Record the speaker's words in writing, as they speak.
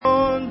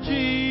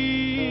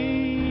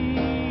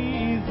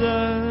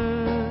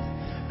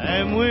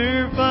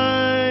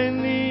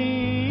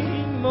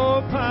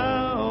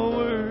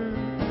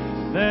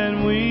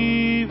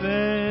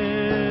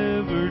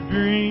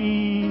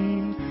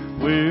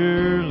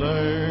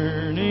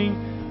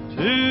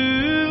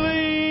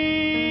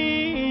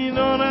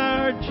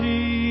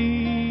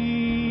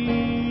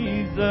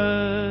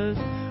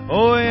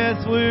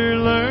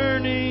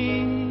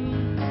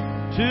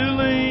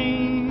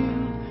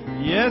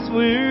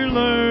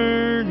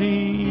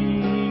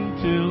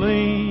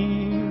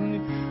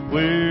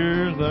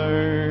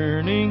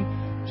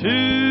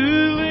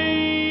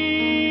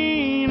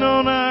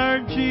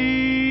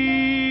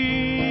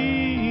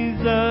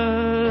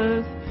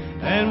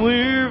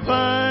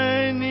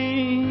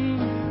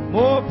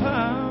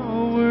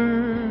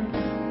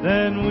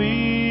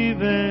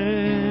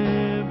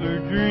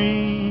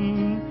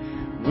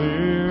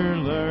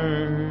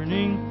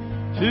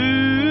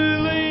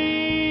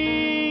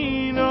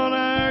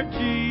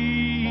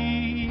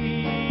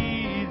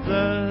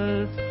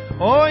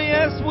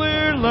yes,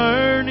 we're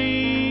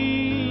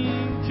learning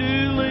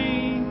to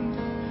lean.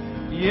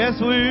 Yes,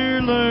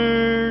 we're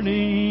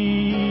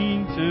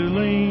learning to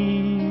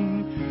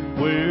lean.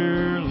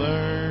 We're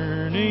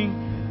learning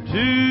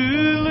to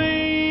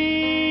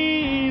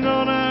lean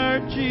on our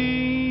Jesus.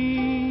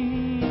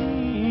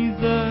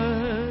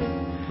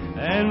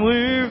 And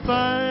we're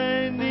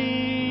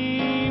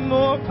finding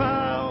more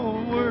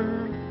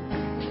power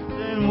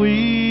than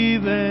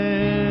we've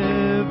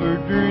ever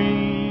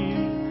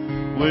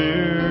dreamed.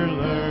 We're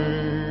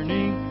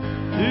learning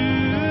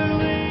to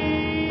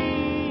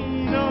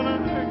lean on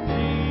our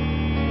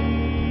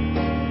Jesus.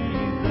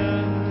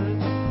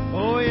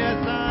 Oh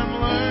yes,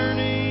 I'm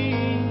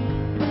learning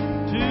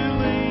to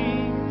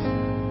lean.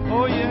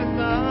 Oh yes,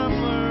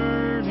 I'm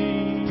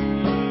learning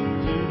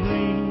to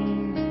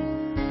lean.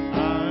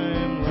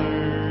 I'm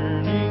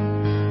learning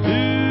to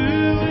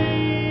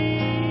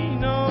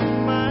lean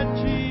on my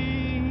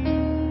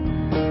Jesus.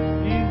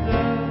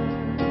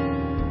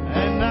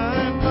 And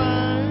I'm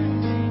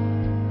finding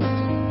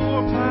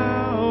more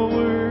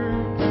power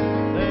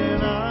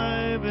than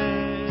I've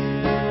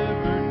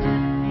ever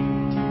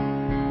dreamed.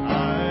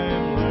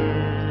 I'm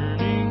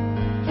learning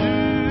to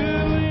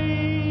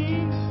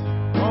lean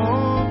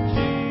on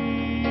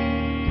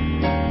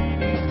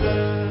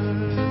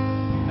Jesus.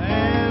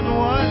 And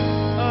what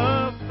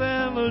a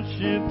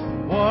fellowship,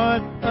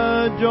 what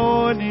a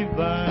joy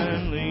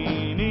divine,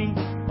 leaning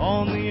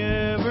on the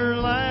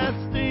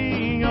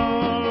everlasting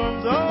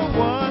arms. Oh,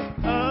 what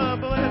a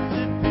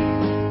blessed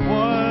peace,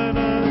 what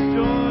a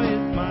joy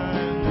is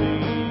mine,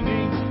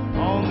 leaning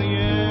on the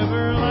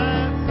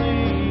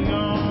everlasting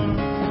arms.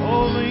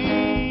 Oh,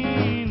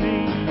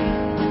 leaning,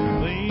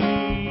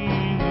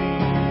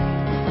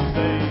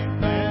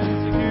 safe and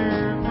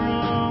secure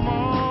from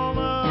all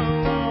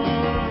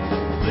alarms.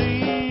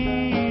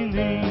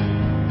 Leaning,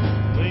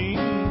 leaning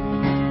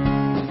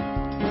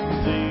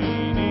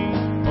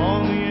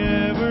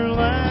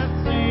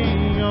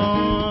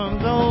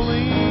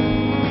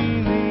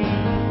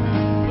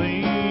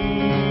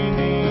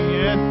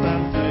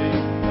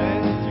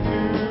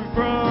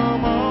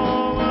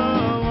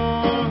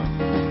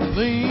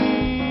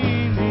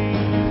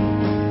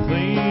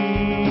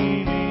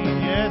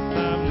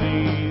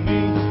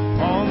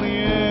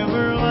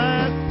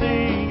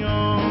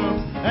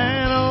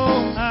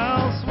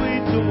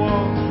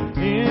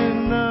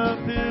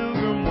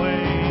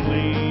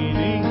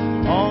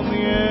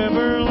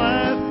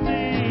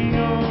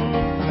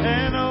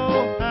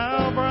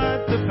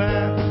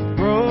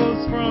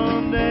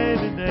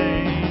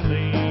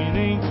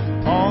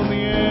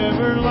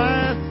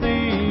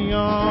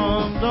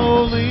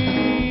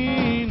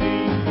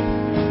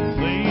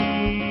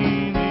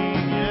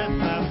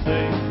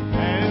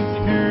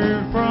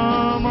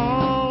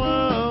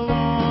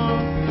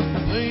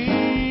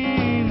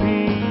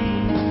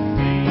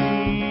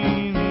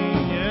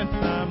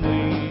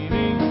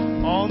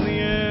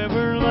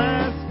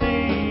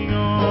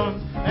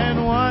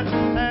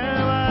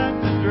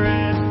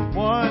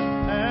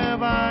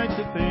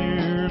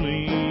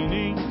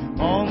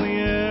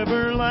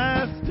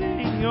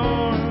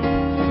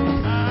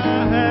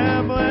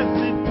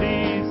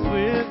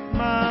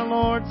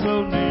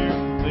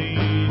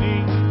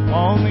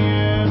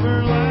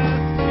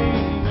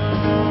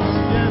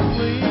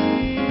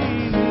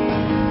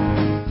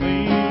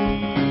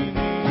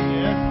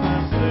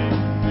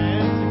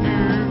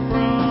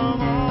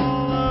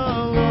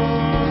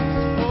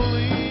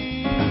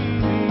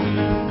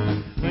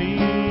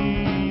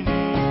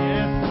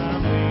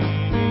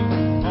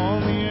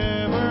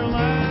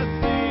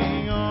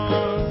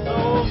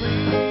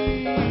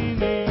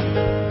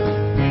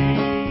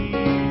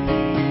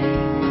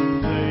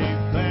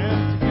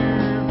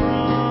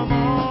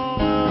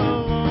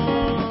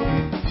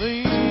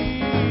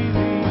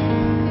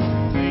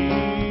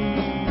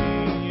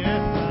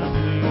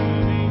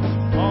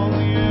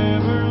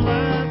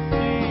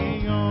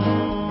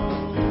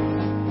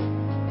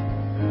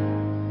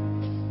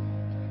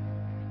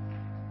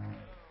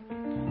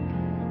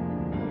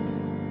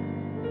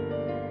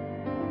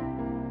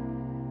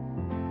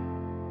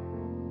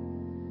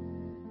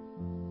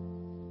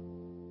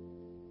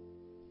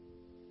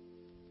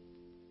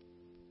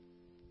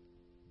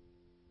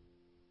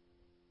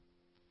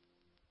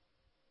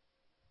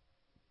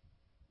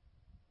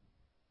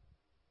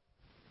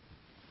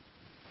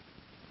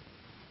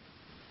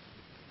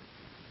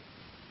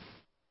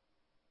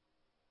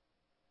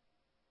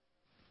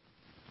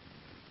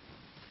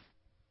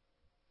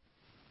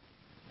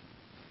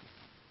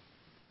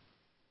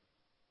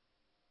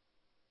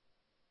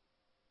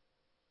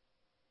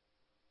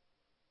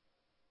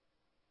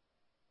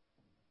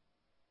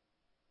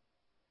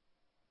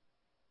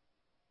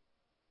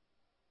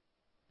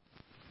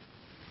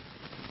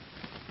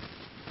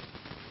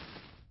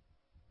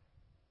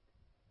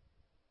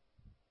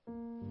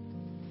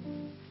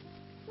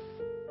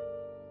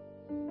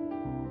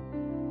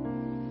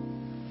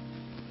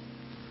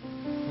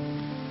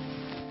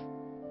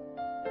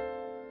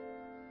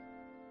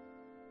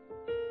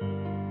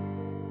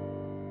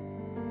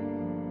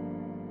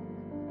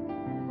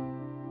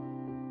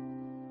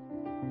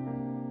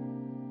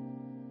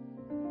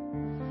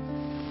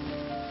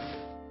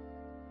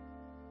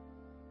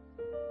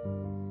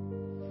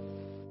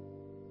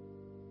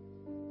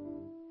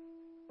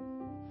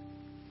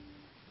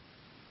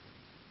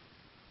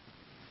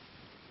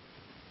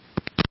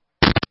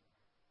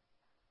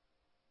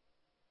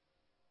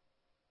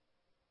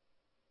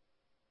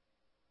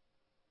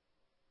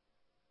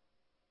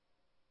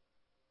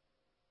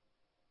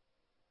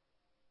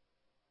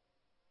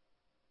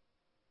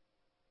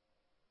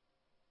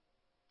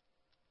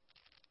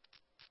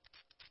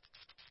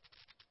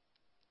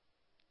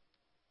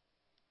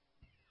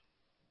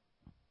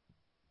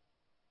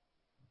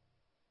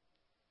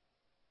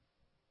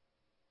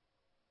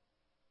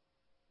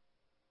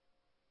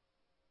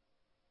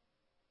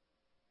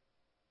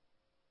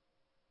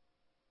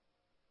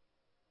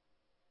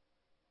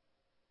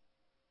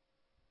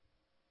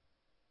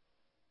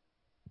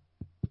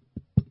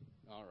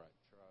All right.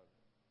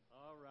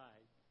 All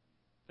right.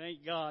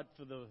 Thank God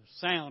for the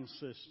sound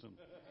system.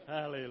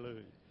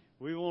 Hallelujah.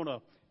 We want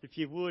to, if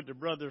you would, the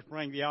brothers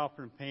bring the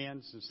offering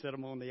pans and set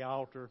them on the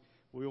altar.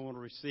 We want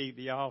to receive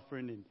the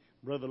offering, and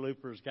Brother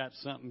Looper's got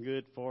something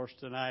good for us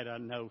tonight, I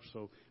know.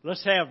 So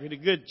let's have it a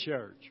good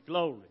church.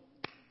 Glory.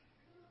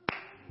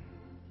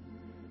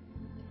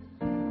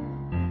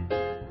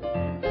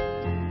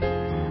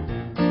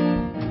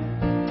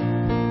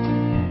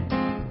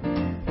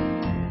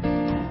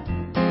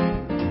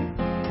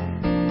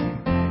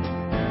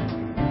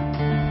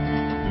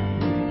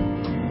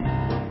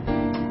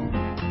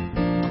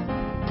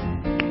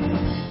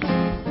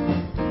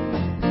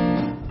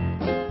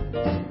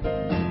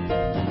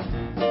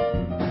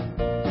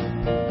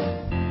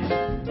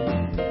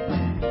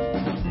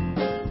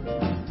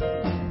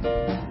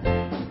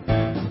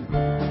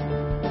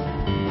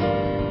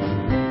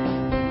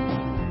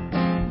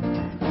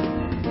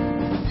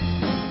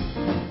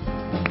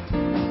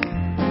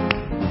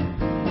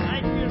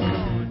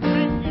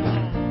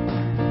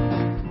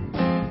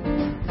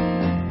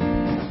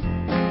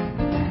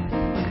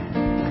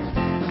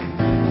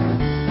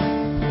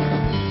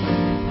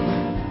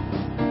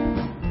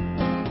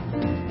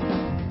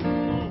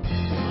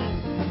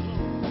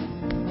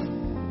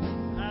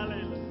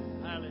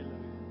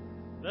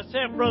 Let's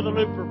have Brother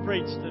Looper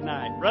preach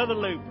tonight. Brother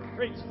Looper,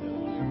 preach to us,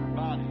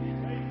 everybody.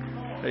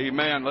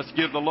 Amen. Let's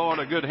give the Lord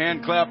a good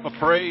hand clap of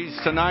praise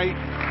tonight.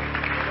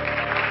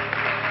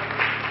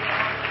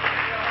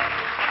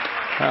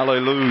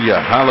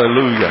 Hallelujah.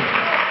 Hallelujah.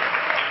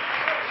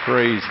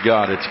 Praise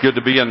God. It's good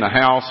to be in the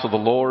house of the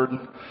Lord.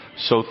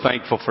 So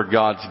thankful for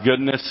God's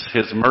goodness,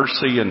 His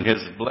mercy, and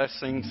His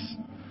blessings.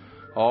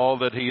 All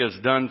that He has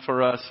done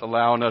for us,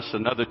 allowing us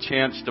another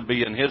chance to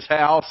be in His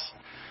house,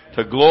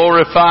 to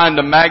glorify and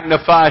to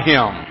magnify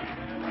Him.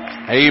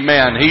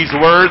 Amen. He's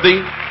worthy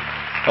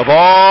of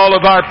all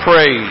of our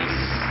praise.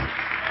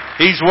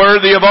 He's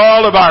worthy of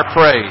all of our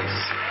praise.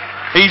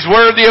 He's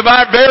worthy of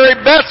our very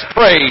best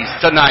praise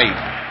tonight.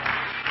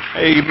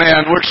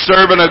 Amen. We're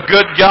serving a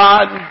good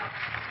God.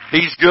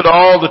 He's good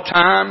all the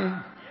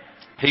time.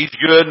 He's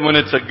good when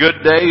it's a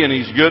good day, and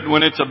He's good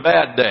when it's a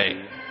bad day.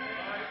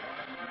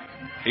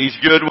 He's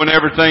good when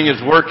everything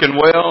is working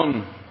well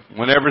and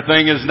when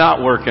everything is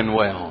not working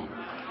well.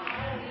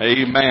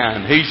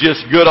 Amen. He's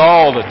just good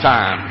all the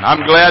time.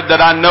 I'm glad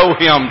that I know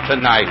Him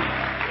tonight.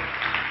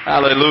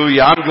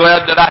 Hallelujah. I'm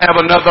glad that I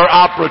have another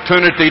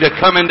opportunity to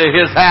come into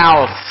His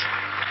house,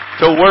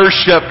 to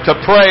worship, to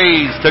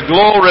praise, to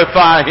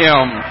glorify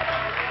Him,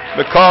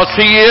 because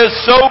He is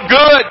so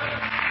good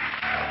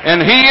and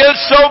He is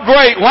so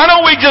great. Why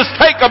don't we just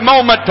take a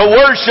moment to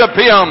worship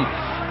Him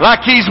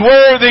like He's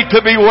worthy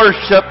to be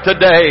worshiped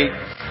today?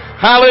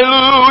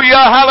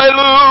 Hallelujah,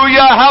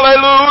 hallelujah,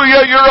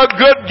 hallelujah. You're a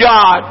good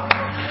God.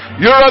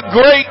 You're a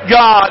great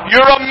God.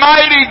 You're a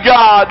mighty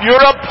God.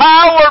 You're a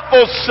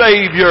powerful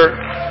Savior.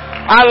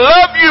 I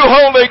love you,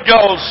 Holy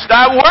Ghost.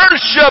 I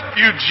worship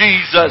you,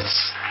 Jesus.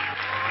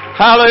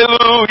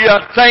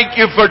 Hallelujah. Thank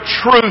you for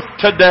truth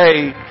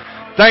today.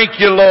 Thank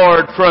you,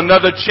 Lord, for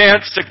another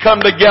chance to come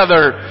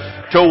together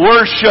to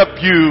worship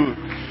you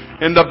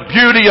in the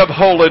beauty of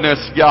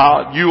holiness,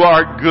 God. You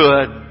are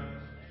good.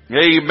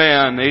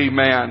 Amen,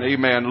 amen,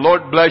 amen.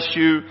 Lord bless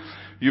you.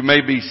 You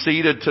may be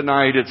seated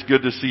tonight. It's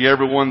good to see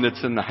everyone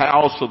that's in the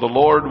house of the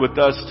Lord with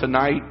us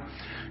tonight.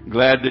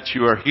 Glad that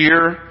you are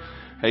here.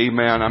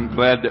 Amen. I'm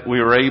glad that we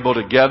were able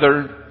to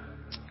gather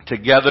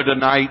together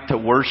tonight to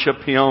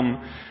worship Him,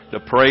 to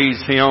praise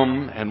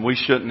Him, and we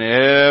shouldn't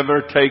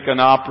ever take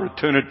an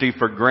opportunity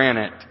for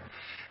granted.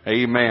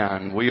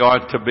 Amen. We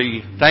ought to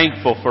be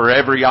thankful for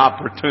every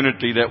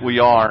opportunity that we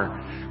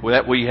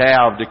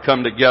have to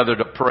come together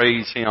to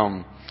praise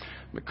Him.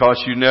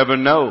 Because you never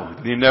know.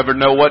 You never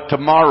know what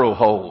tomorrow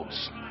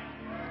holds.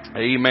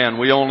 Amen.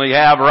 We only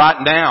have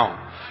right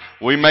now.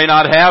 We may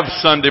not have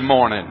Sunday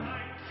morning.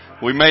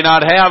 We may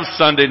not have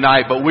Sunday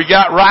night, but we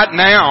got right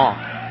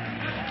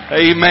now.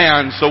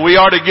 Amen. So we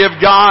ought to give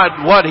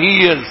God what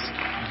He is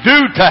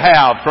due to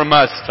have from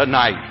us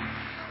tonight.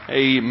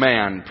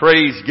 Amen.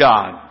 Praise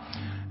God.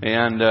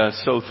 And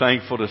so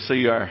thankful to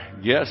see our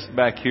guests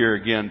back here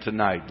again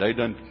tonight.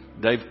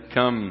 They've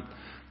come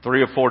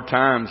 3 or 4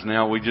 times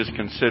now. We just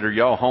consider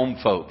y'all home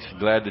folks.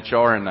 Glad that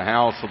y'all are in the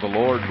house of the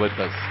Lord with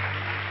us.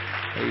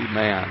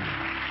 Amen.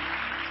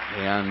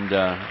 And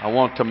I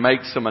want to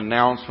make some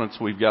announcements.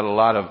 We've got a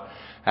lot of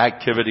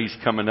activities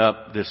coming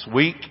up this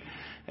week,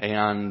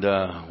 and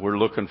we're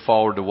looking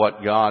forward to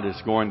what God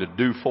is going to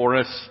do for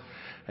us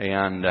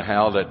and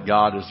how that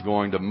God is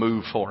going to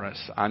move for us.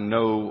 I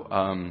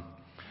know,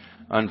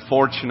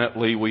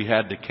 unfortunately, we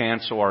had to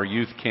cancel our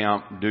youth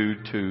camp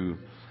due to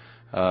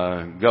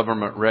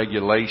government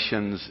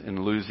regulations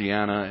in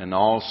Louisiana, and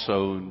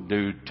also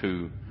due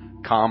to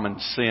common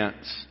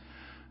sense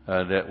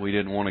that we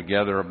didn't want to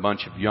gather a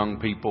bunch of young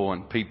people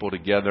and people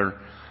together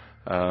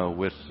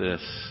with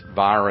this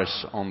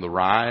virus on the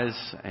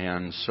rise.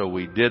 And so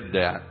we did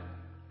that.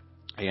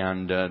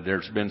 And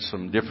there's been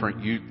some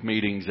different youth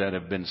meetings that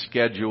have been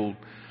scheduled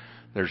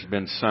There's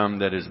been some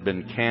that has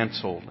been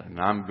canceled, and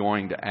I'm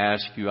going to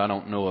ask you, I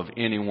don't know of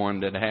anyone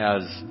that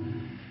has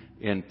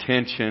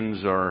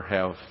intentions or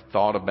have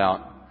thought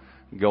about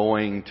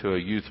going to a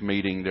youth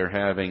meeting they're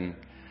having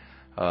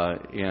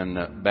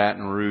in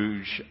Baton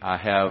Rouge. I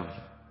have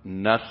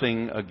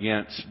nothing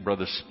against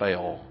Brother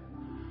Spell,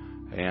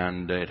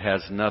 and it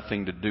has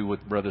nothing to do with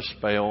Brother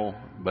Spell,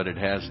 but it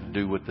has to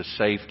do with the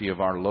safety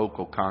of our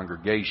local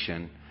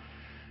congregation.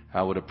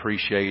 I would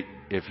appreciate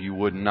if you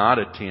would not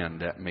attend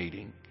that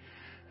meeting.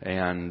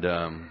 And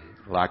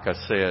like I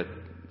said,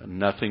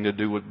 nothing to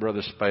do with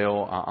Brother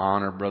Spell. I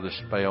honor Brother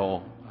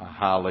Spell. I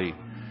highly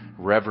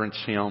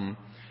reverence him.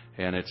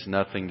 And it's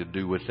nothing to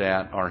do with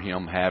that or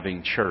him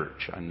having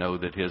church. I know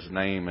that his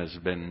name has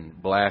been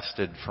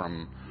blasted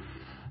from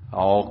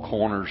all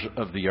corners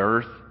of the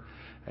earth.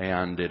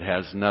 And it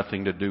has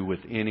nothing to do with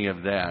any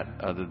of that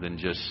other than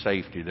just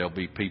safety. There'll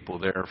be people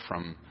there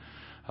from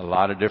a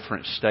lot of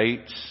different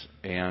states.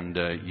 And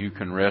you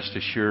can rest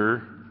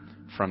assured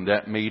from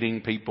that meeting,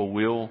 people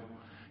will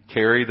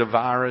carry the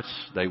virus.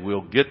 They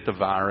will get the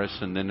virus,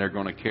 and then they're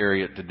going to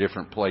carry it to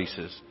different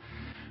places.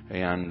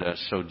 And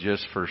so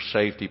just for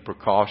safety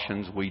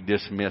precautions, we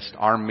dismissed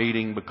our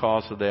meeting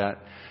because of that.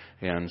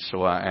 And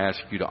so I ask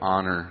you to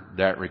honor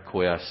that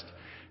request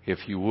if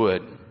you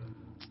would.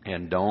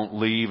 And don't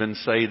leave and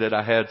say that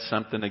I had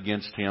something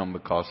against him,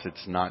 because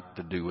it's not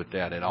to do with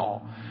that at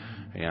all.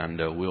 And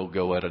we'll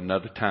go at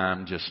another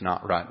time, just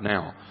not right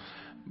now.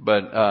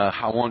 But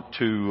I want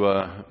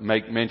to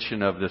make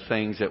mention of the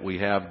things that we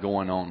have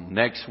going on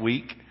next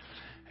week.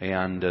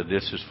 And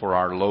this is for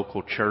our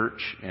local church.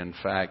 In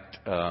fact,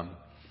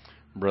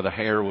 Brother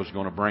Hare was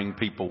going to bring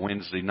people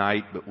Wednesday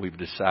night, but we've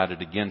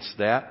decided against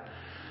that.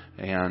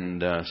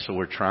 And so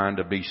we're trying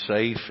to be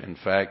safe. In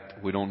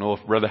fact, we don't know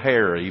if Brother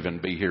Hare will even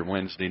be here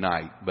Wednesday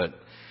night. But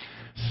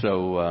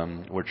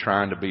so we're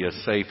trying to be as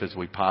safe as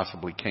we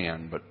possibly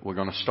can. But we're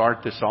going to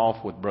start this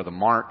off with Brother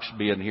Marks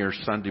being here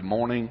Sunday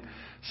morning,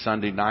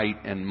 Sunday night,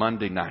 and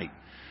Monday night.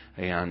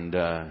 And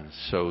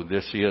so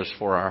this is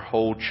for our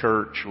whole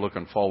church.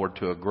 Looking forward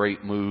to a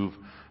great move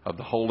of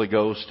the Holy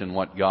Ghost and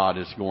what God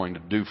is going to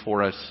do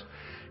for us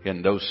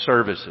in those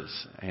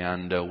services.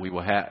 And we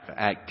will have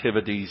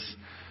activities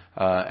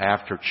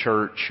after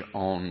church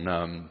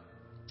on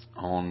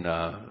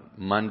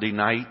Monday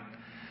night.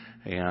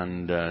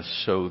 And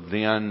so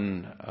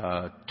then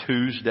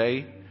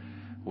Tuesday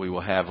we will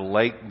have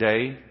Lake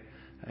Day.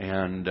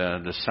 And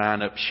the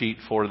sign-up sheet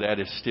for that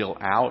is still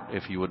out.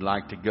 If you would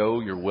like to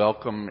go, you're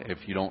welcome. If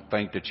you don't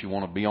think that you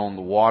want to be on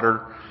the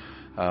water,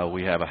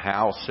 we have a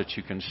house that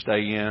you can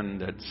stay in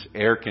that's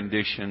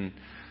air-conditioned.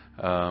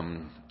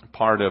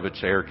 Part of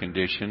it's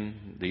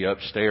air-conditioned. The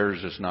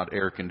upstairs is not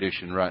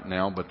air-conditioned right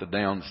now, but the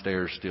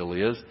downstairs still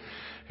is.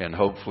 And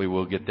hopefully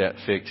we'll get that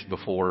fixed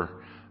before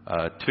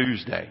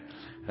Tuesday.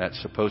 That's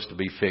supposed to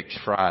be fixed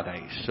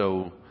Friday.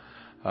 So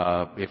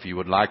if you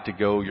would like to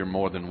go, you're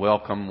more than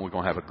welcome. We're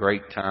going to have a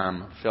great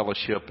time,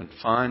 fellowship and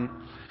fun.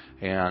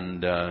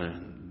 And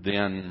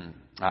then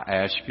I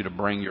ask you to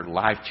bring your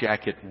life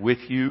jacket with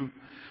you.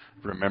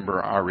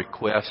 Remember our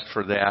request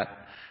for that.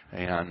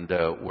 And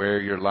wear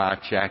your life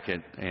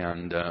jacket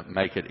and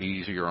make it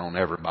easier on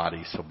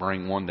everybody. So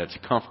bring one that's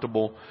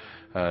comfortable,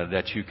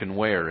 that you can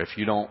wear. If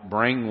you don't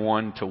bring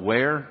one to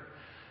wear,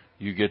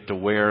 you get to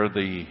wear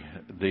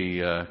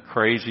the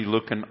crazy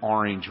looking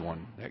orange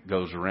one that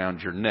goes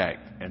around your neck,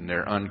 and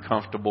they're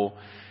uncomfortable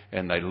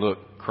and they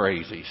look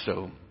crazy.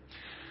 So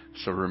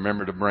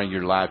remember to bring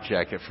your life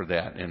jacket for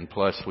that. And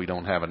plus we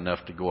don't have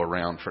enough to go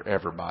around for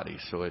everybody.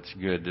 So it's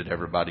good that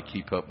everybody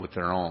keep up with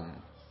their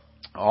own.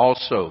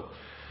 Also,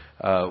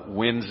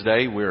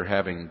 Wednesday we're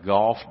having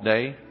golf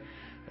day.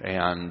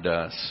 And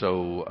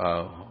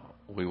so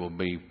we will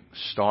be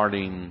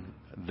starting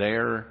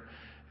there.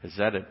 Is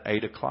that at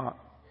 8 o'clock?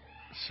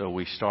 So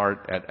we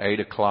start at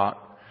 8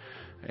 o'clock,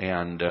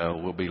 and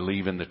we'll be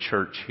leaving the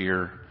church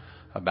here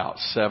about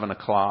 7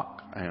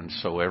 o'clock. And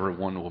so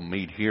everyone will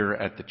meet here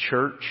at the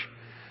church.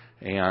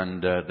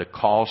 And the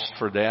cost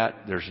for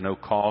that, there's no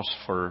cost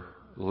for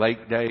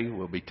Lake Day.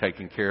 We'll be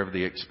taking care of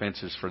the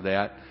expenses for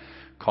that.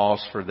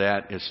 Cost for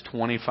that is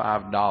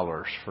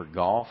 $25 for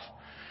golf.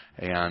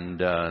 And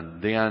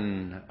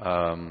then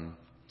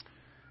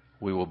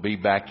we will be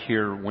back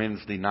here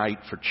Wednesday night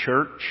for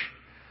church.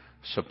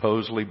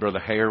 Supposedly Brother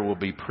Hare will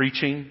be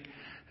preaching,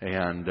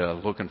 and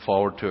looking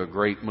forward to a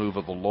great move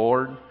of the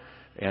Lord.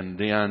 And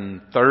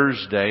then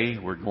Thursday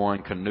we're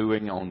going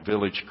canoeing on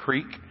Village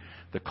Creek.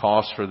 The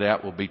cost for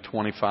that will be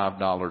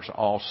 $25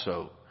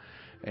 also.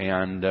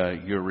 And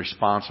you're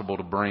responsible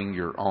to bring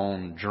your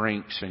own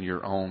drinks and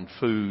your own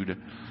food,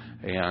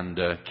 and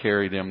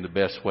carry them the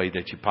best way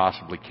that you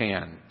possibly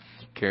can.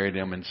 Carry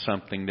them in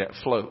something that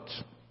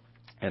floats.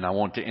 And I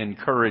want to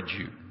encourage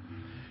you,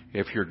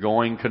 if you're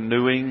going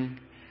canoeing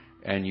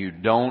and you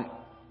don't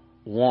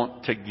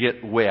want to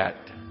get wet,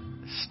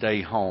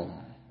 stay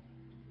home.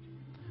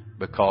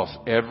 Because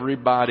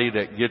everybody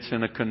that gets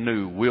in a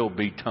canoe will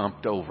be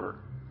tumped over.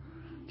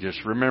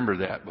 Just remember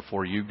that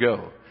before you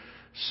go.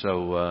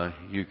 So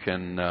you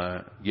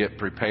can get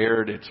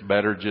prepared. It's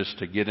better just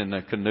to get in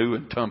a canoe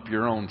and dump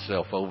your own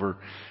self over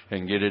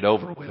and get it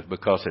over with.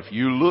 Because if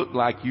you look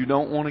like you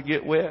don't want to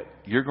get wet,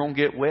 you're going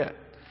to get wet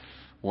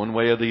one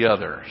way or the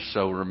other.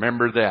 So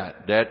remember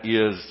that. That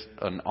is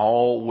an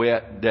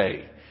all-wet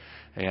day.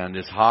 And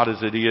as hot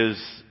as it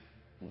is,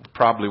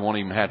 probably won't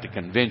even have to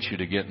convince you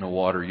to get in the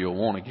water. You'll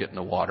want to get in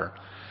the water.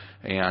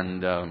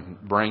 And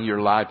bring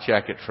your life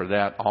jacket for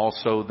that.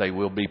 Also, they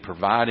will be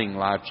providing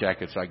life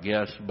jackets, I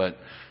guess, but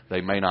they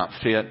may not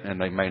fit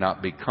and they may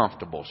not be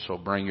comfortable. So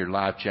bring your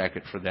life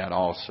jacket for that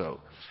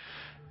also.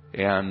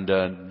 And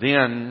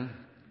then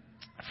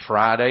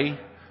Friday,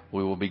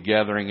 we will be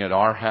gathering at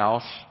our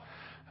house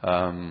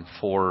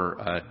for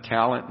a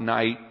talent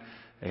night,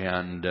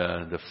 and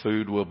the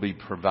food will be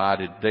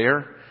provided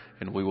there.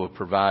 And we will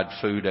provide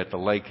food at the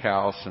lake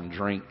house and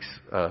drinks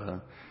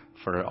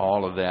for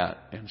all of that.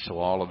 And so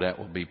all of that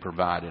will be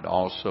provided.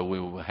 Also,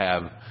 we will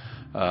have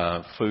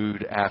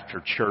food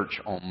after church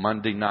on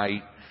Monday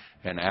night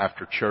and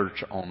after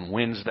church on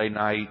Wednesday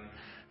night.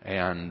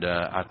 And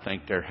I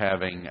think they're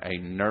having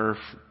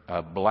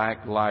a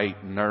black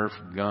light Nerf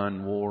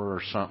gun war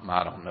or something.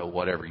 I don't know,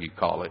 whatever you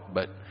call it.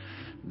 But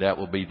that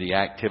will be the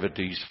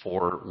activities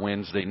for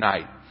Wednesday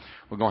night.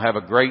 We're going to have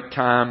a great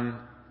time.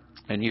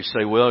 And you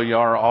say, well, you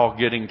are all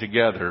getting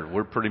together.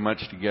 We're pretty much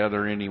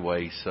together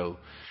anyway.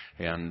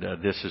 And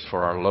this is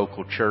for our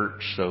local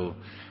church, so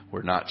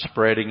we're not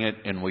spreading it,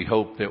 and we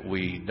hope that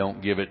we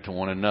don't give it to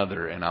one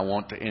another. And I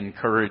want to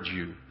encourage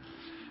you.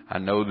 I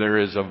know there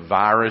is a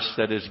virus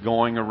that is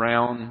going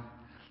around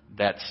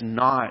that's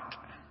not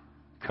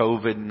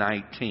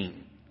COVID-19.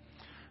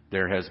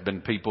 There has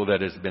been people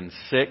that has been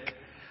sick,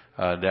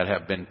 that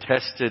have been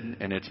tested,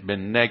 and it's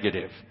been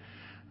negative.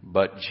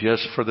 But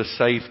just for the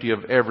safety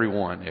of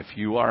everyone, if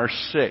you are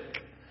sick,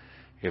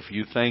 if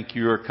you think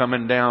you are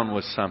coming down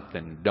with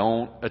something,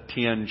 don't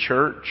attend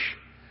church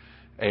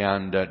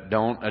and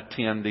don't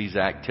attend these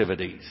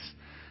activities.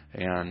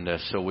 And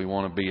so we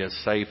want to be as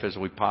safe as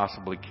we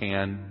possibly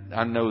can.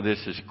 I know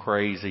this is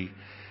crazy.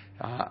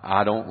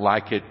 I don't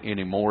like it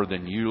any more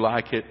than you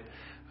like it.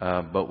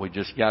 But we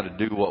just got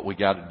to do what we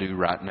got to do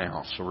right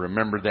now. So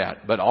remember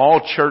that. But all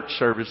church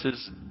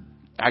services,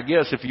 I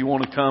guess if you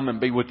want to come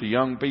and be with the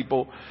young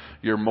people,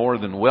 you're more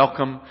than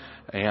welcome.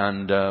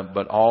 And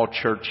but all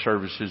church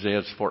services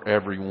is for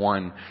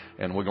everyone,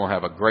 and we're going to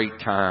have a great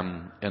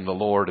time in the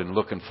Lord, and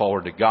looking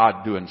forward to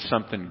God doing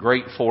something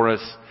great for us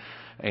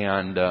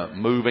and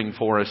moving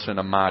for us in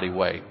a mighty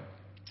way.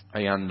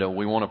 And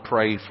we want to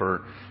pray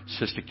for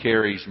Sister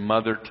Carrie's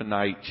mother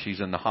tonight. She's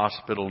in the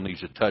hospital,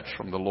 needs a touch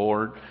from the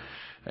Lord,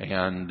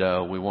 and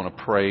we want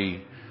to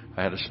pray.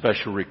 I had a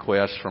special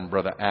request from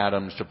Brother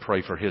Adams to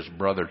pray for his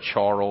brother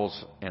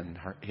Charles and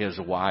his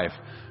wife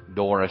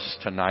Doris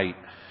tonight,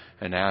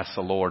 and ask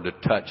the Lord to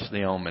touch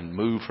them and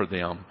move for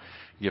them,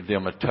 give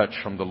them a touch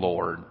from the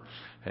Lord.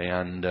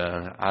 And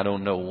I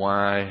don't know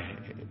why,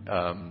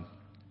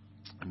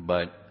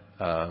 but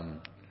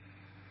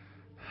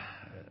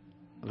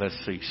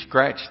let's see,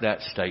 scratch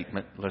that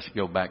statement. Let's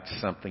go back to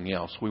something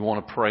else. We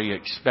want to pray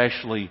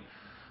especially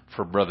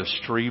for Brother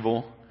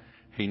Strevel.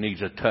 He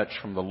needs a touch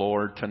from the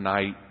Lord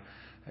tonight.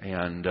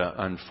 And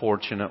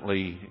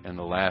unfortunately, in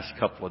the last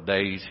couple of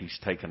days, he's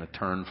taken a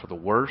turn for the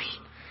worse.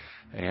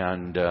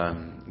 And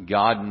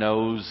God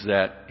knows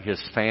that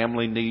his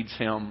family needs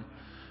him.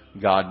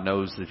 God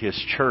knows that his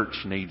church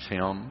needs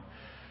him.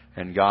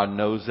 And God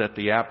knows that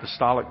the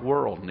apostolic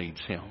world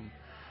needs him.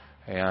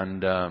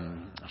 And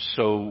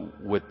so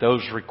with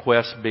those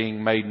requests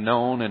being made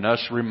known and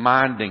us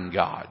reminding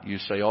God, you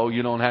say, oh,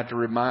 you don't have to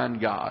remind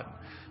God.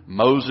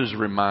 Moses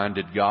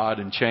reminded God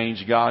and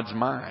changed God's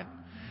mind.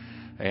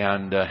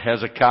 And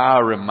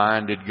Hezekiah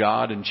reminded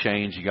God and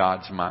changed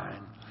God's mind.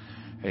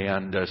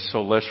 And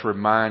so let's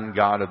remind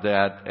God of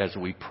that as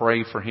we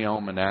pray for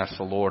him and ask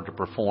the Lord to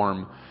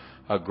perform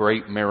a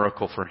great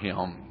miracle for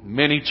him.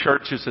 Many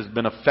churches has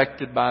been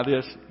affected by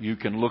this. You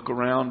can look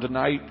around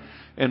tonight,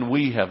 and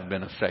we have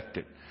been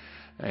affected.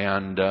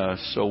 And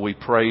so we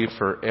pray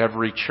for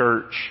every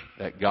church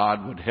that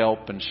God would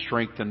help and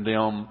strengthen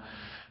them,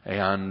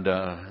 and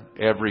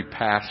every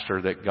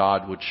pastor that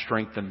God would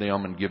strengthen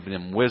them and give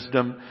them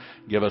wisdom.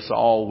 Give us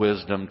all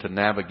wisdom to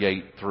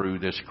navigate through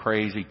this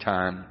crazy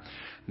time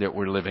that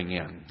we're living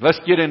in. Let's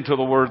get into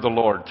the word of the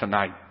Lord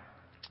tonight.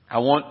 I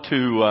want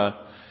to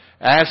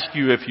ask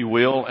you, if you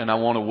will, and I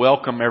want to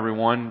welcome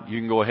everyone. You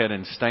can go ahead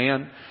and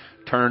stand.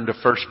 Turn to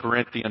 1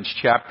 Corinthians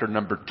chapter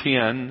number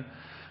 10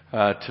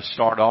 to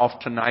start off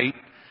tonight.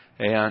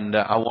 And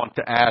I want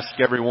to ask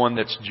everyone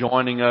that's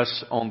joining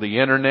us on the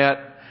internet,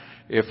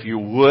 if you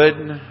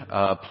would,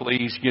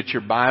 please get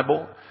your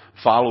Bible,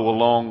 follow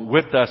along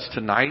with us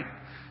tonight,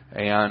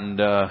 and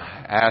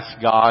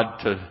ask God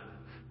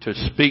to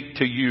speak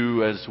to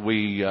you as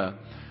we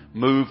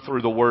move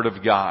through the Word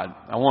of God.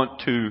 I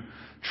want to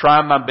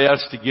try my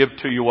best to give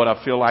to you what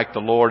I feel like the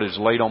Lord has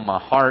laid on my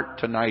heart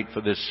tonight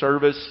for this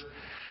service.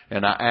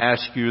 And I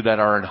ask you that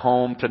are at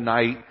home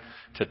tonight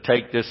to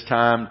take this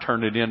time,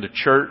 turn it into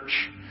church,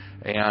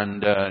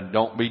 And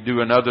don't be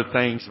doing other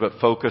things, but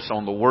focus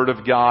on the Word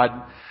of God.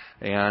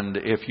 And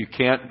if you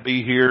can't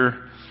be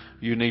here,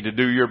 you need to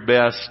do your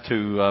best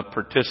to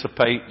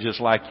participate just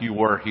like you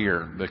were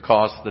here,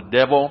 because the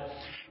devil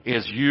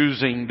is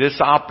using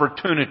this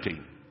opportunity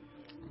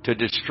to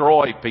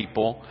destroy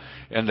people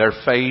and their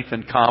faith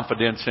and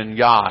confidence in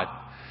God.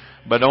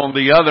 But on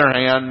the other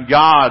hand,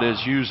 God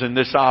is using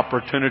this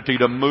opportunity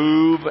to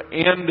move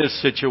in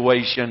this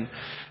situation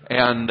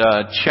and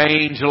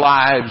change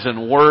lives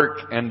and work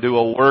and do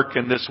a work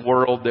in this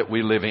world that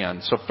we live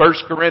in. So 1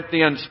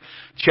 Corinthians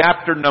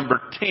chapter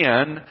number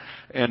 10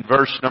 and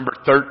verse number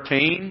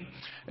 13.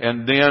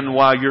 And then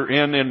while you're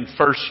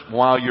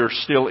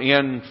still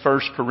in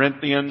 1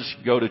 Corinthians,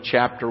 go to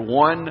chapter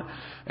 1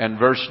 and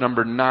verse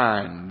number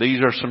 9.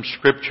 These are some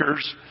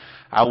scriptures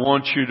I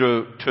want you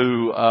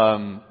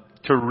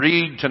to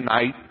read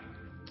tonight,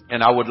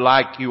 and I would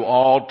like you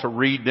all to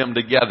read them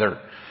together.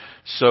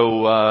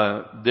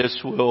 So this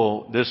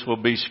will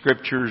be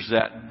scriptures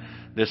that,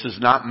 this is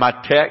not my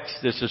text,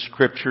 this is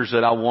scriptures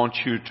that I want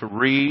you to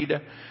read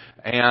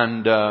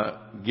and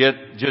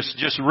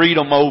just read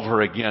them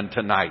over again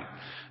tonight.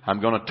 I'm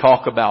going to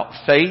talk about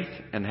faith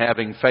and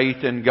having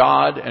faith in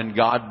God and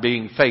God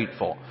being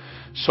faithful.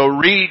 So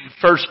read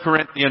 1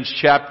 Corinthians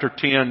chapter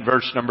 10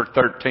 verse number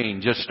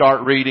 13. Just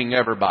start reading,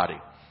 everybody.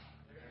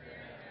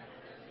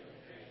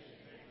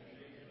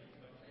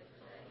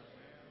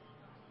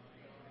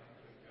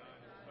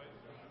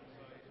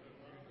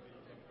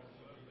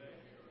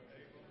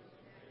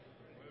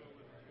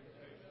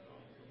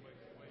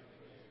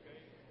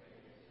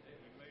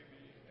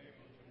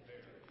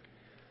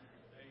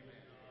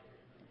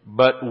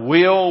 But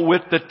will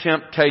with the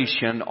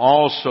temptation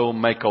also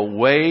make a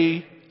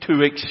way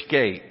to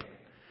escape,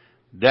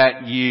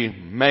 that ye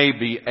may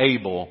be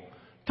able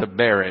to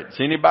bear it. Does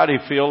anybody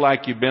feel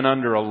like you've been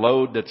under a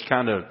load that's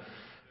kind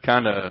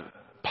of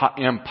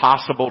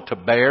impossible to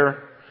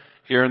bear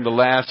here in the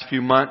last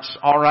few months?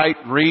 All right,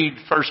 read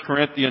 1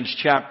 Corinthians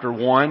chapter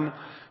 1,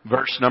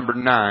 verse number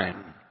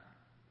 9.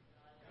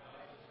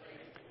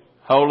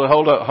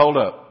 Hold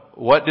up.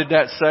 What did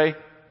that say?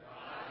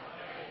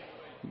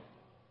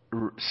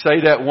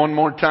 Say that one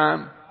more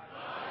time.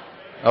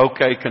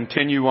 Okay,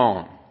 continue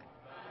on.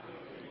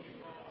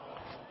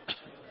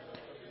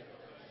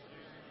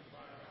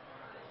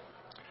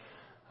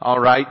 All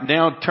right,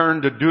 now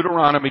turn to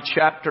Deuteronomy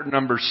chapter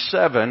number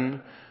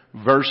 7,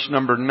 verse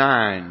number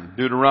 9.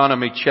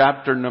 Deuteronomy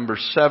chapter number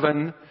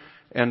 7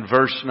 and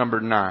verse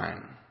number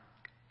 9.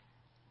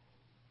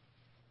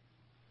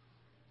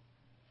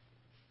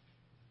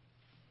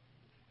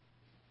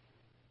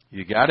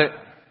 You got it?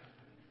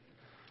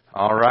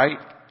 All right,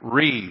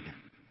 read.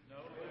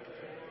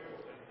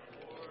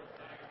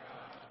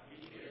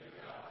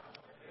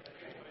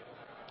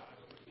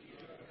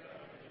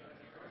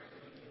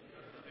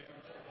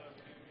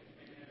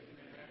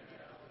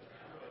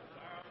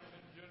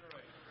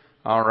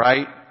 All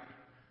right.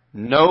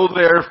 Know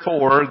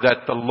therefore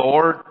that the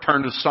Lord,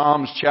 turn to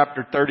Psalms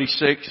chapter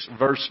 36,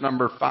 verse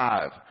number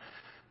 5.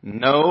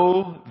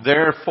 Know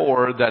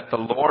therefore that the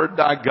Lord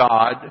thy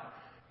God,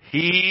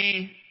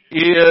 He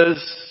is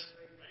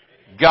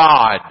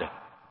God.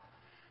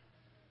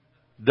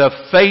 The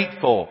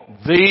faithful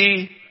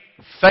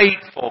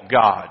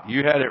God.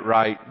 You had it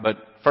right, but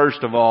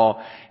first of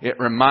all, it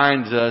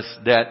reminds us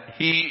that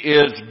He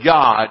is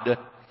God,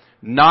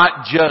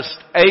 not just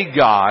a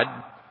God.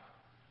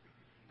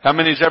 How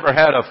many's ever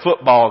had a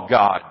football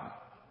god?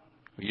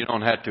 You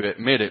don't have to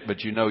admit it,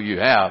 but you know you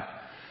have.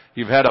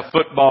 You've had a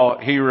football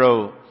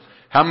hero.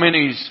 How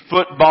many's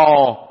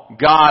football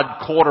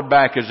god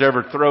quarterback has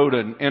ever thrown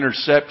an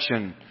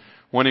interception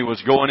when he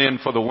was going in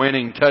for the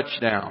winning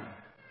touchdown?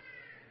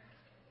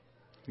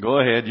 Go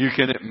ahead, you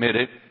can admit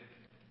it.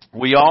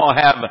 We all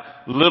have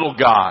little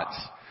gods,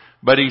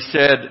 but he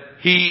said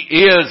He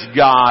is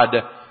God,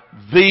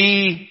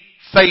 the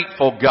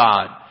faithful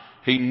God.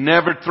 He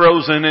never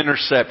throws an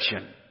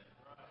interception.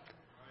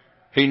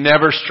 He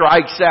never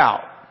strikes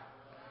out.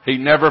 He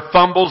never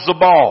fumbles the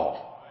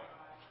ball.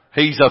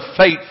 He's a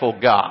faithful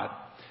God.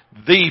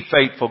 The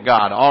faithful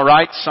God. All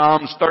right,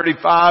 Psalms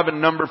 35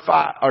 and number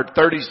 5, or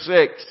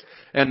 36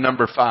 and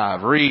number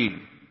 5. Read.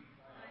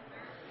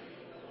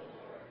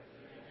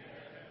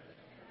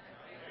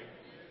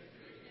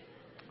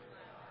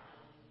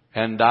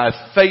 And thy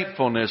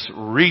faithfulness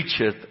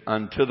reacheth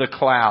unto the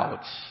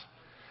clouds.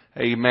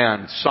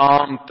 Amen.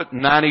 Psalm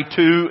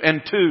 92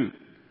 and 2.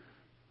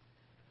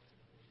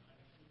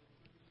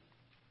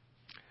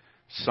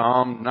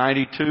 Psalm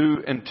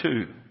 92 and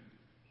 2.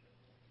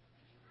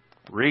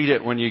 Read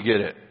it when you get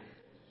it.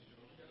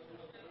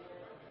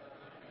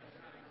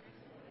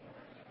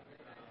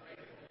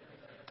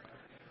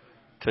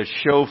 To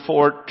show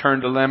forth, turn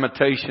to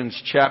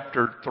Lamentations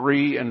chapter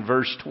 3 and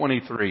verse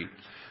 23.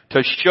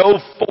 To show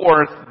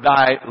forth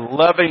thy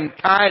loving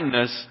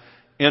kindness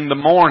in the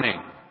morning.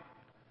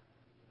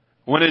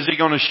 When is He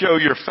going to show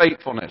your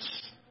faithfulness?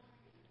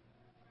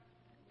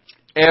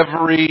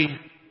 Every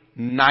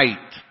night.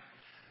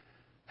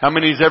 How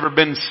many's ever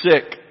been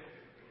sick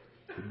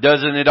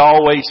Doesn't it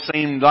always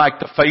seem like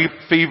the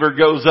fever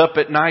goes up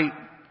at night?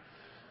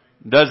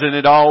 Doesn't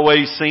it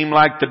always seem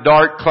like the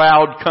dark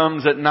cloud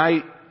comes at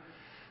night?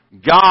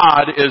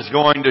 God is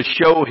going to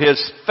show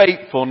His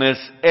faithfulness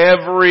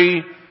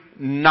every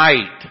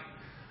night.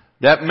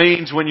 That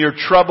means when your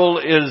trouble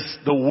is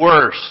the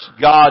worst,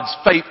 God's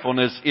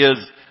faithfulness is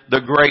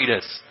the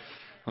greatest.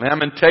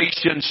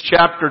 Lamentations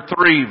chapter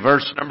 3,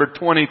 verse number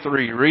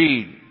 23.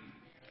 Read.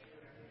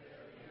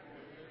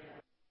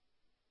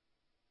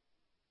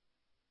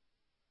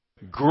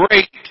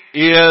 Great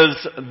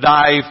is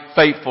thy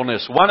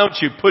faithfulness. Why don't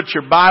you put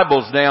your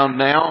Bibles down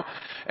now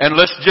and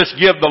let's just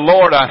give the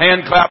Lord a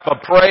hand clap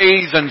of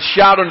praise and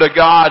shout unto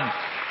God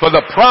for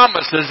the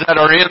promises that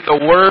are in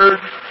the Word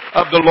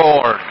of the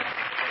Lord.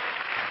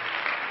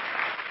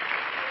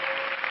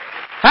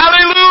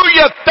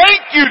 Hallelujah!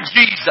 Thank you,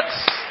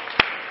 Jesus!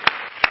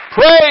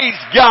 Praise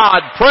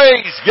God!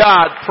 Praise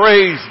God!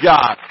 Praise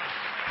God!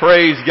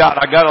 Praise God.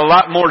 I got a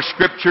lot more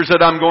scriptures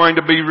that I'm going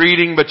to be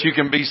reading, but you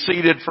can be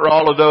seated for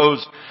all of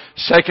those.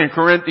 2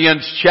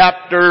 Corinthians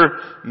chapter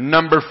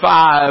number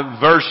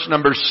 5, verse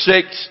number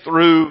 6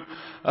 through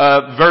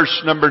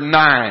verse number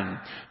 9.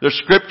 The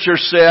scripture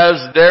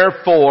says,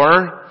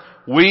 therefore,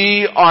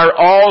 we are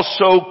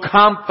also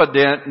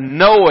confident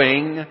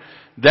knowing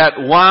that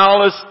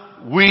whilst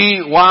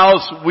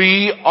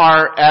we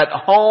are at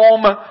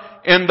home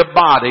in the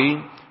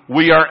body,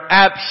 we are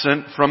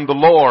absent from the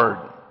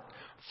Lord.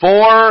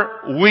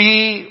 For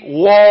we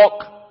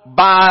walk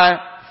by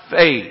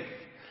faith,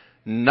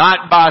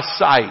 not by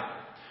sight.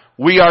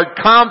 We are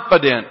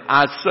confident,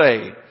 I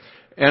say,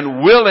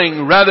 and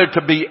willing rather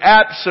to be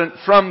absent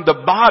from the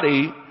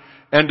body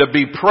and to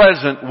be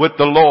present with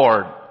the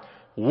Lord.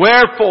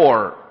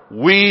 Wherefore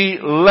we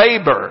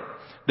labor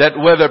that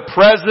whether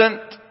present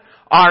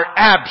or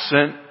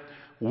absent,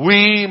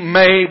 we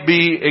may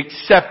be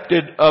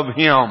accepted of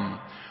Him.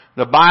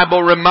 The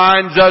Bible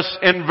reminds us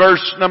in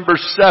verse number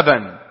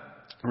 7.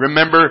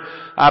 Remember,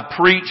 I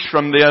preached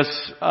from this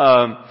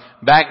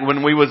back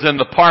when we was in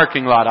the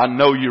parking lot. I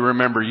know you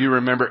remember. You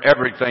remember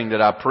everything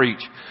that I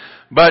preached.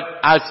 But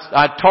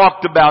I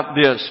talked about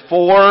this.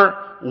 For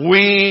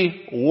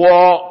we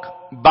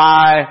walk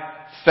by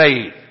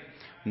faith,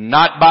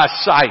 not by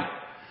sight.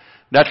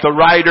 That the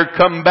writer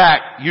come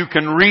back. You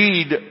can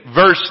read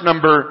verse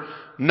number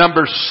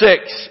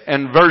 6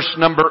 and verse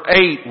number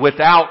 8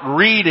 without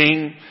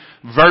reading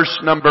verse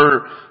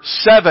number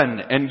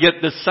 7 and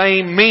get the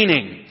same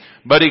meaning.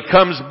 But he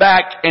comes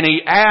back and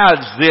he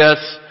adds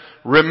this,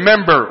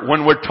 remember,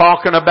 when we're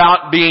talking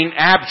about being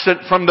absent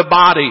from the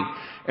body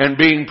and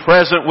being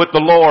present with the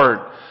Lord,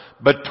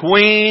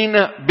 between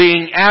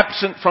being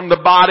absent from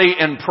the body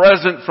and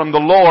present from the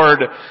Lord,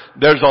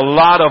 there's a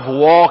lot of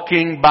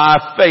walking by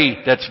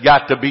faith that's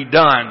got to be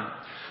done.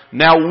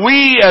 Now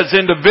we as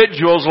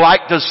individuals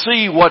like to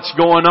see what's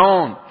going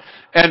on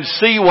and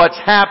see what's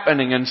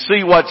happening and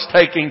see what's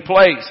taking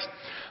place.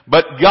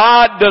 But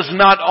God does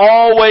not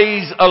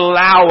always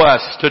allow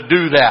us to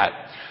do that.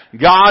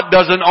 God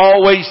doesn't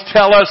always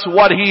tell us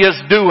what He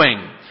is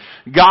doing.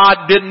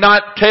 God did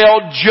not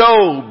tell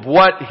Job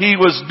what he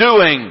was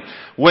doing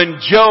when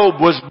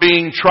Job was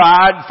being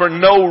tried for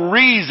no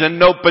reason,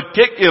 no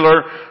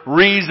particular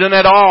reason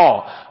at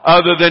all,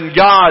 other than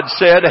God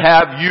said,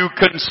 have you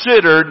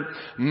considered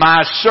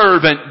my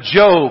servant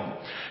Job?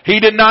 He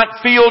did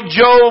not fill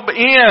Job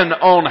in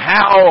on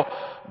how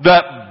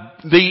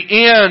the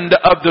end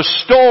of the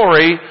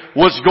story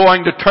was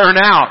going to turn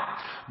out.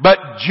 But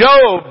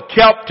Job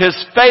kept his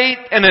faith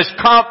and his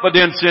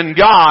confidence in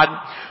God.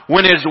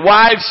 When his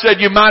wife said,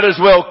 you might as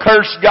well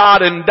curse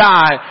God and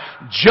die,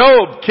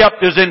 Job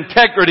kept his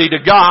integrity to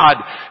God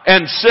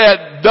and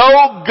said,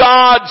 though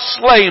God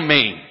slay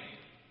me,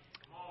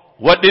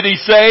 what did he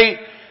say?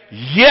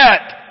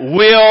 Yet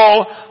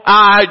will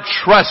I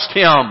trust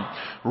Him.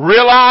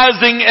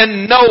 Realizing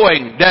and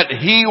knowing that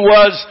he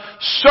was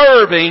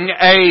serving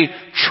a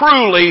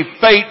truly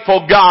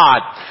faithful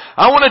God.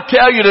 I want to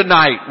tell you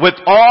tonight, with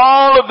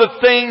all of the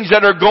things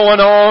that are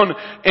going on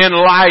in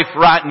life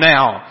right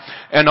now,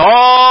 and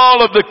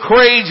all of the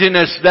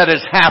craziness that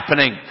is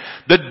happening,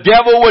 the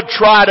devil would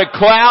try to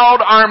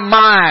cloud our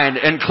mind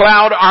and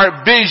cloud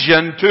our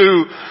vision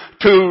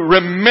to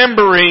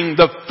remembering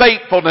the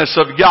faithfulness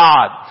of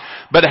God.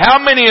 But how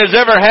many has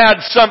ever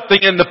had something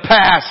in the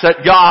past that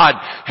God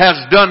has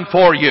done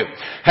for you?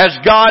 Has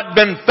God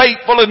been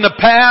faithful in the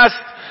past?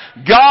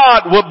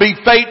 God will be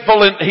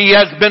faithful, and He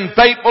has been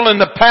faithful in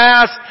the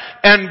past,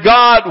 and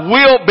God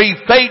will be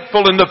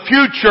faithful in the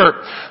future.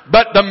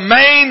 But the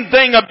main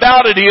thing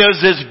about it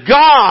is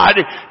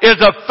God is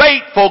a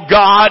faithful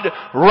God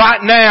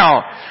right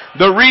now.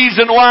 The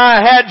reason why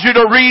I had you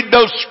to read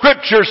those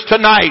scriptures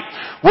tonight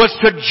was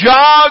to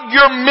jog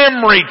your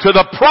memory to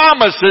the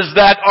promises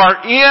that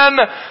are in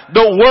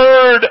the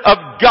Word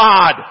of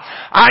God.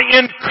 I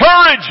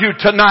encourage you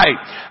tonight.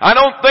 I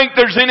don't think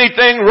there's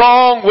anything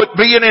wrong with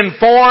being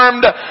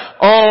informed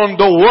on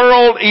the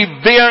world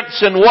events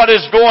and what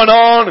is going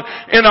on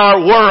in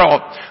our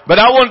world. But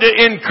I want to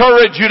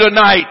encourage you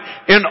tonight,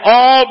 in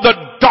all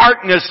the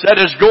darkness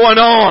that is going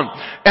on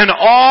and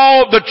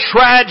all the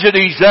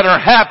tragedies that are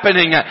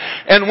happening.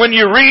 And when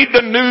you read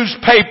the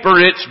newspaper,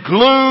 it's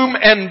gloom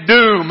and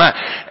doom.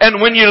 And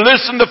when you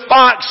listen to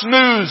Fox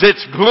News,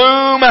 it's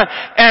gloom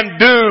and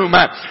doom.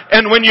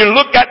 And when you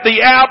look at the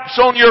apps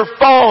on your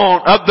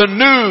phone of the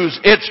news,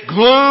 it's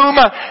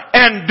gloom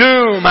and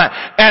doom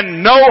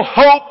and no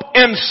hope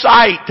in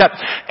sight.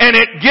 And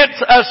it gets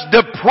us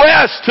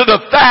depressed to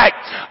the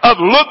fact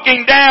of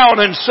looking down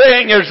and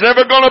saying there's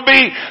never going to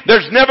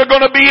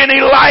be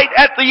any light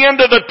at the end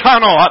of the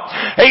tunnel.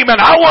 Amen.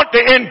 I want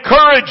to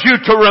encourage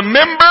you to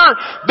remember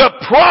the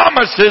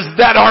promises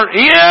that are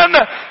in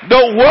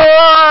the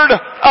Word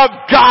of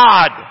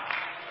God.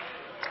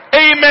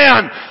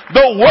 Amen.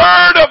 The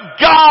Word of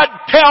God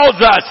tells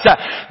us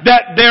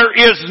that there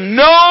is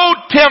no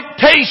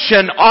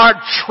temptation or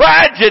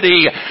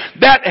tragedy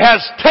that has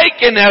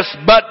taken us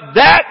but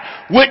that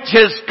which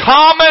is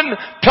common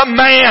to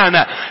man.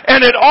 And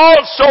it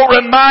also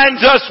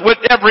reminds us with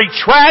every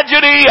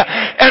tragedy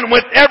and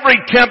with every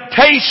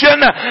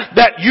temptation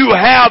that you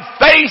have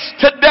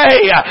faced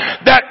today,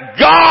 that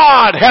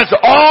God has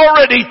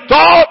already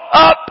thought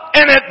up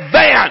in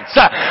advance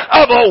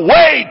of a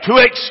way to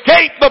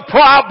escape the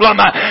problem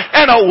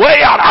and a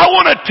way out. I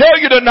want to tell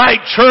you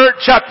tonight,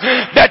 church,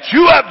 that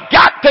you have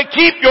got to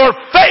keep your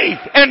faith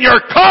and your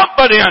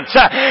confidence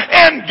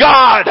in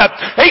God.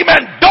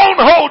 Amen. Don't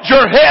hold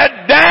your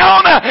head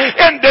down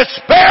in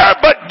despair,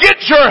 but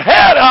get your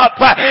head up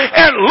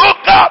and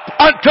look up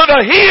unto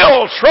the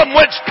hills from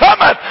which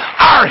cometh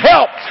our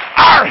help.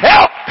 Our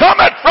help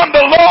cometh from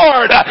the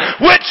Lord,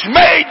 which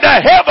made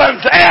the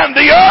heavens and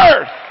the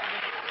earth.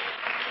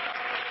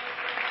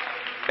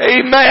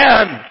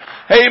 Amen.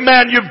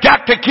 Amen. You've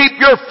got to keep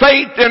your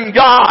faith in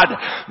God.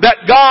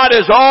 That God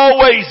has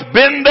always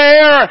been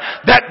there.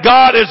 That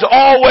God is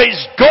always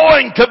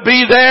going to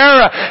be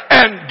there.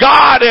 And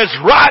God is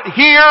right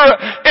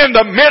here in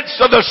the midst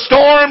of the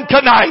storm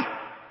tonight.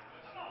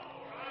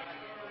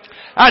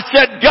 I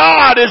said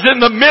God is in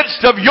the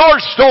midst of your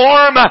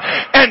storm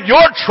and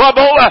your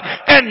trouble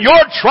and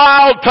your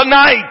trial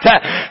tonight.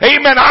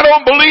 Amen. I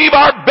don't believe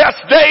our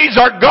best days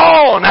are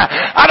gone.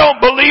 I don't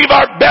believe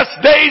our best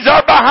days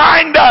are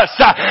behind us.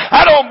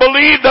 I don't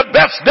believe the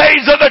best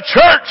days of the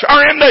church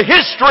are in the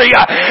history.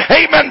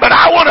 Amen. But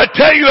I want to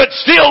tell you it's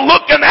still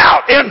looking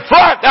out in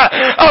front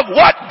of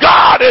what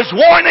God is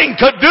wanting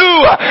to do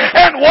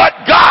and what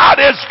God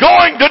is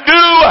going to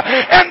do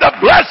and the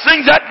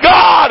blessings that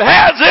God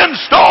has in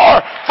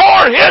store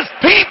for His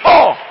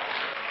people.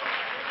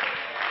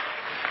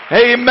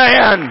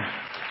 Amen.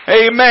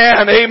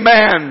 Amen.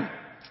 Amen.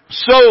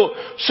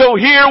 So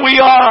here we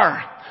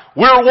are.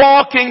 We're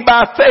walking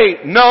by faith.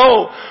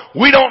 No,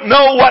 we don't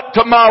know what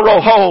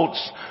tomorrow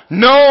holds.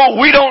 No,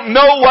 we don't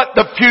know what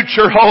the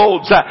future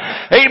holds.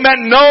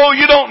 Amen. No,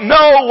 you don't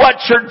know what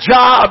your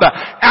job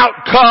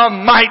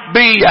outcome might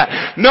be.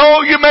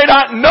 No, you may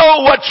not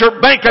know what your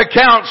bank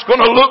account's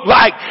going to look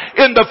like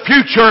in the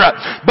future.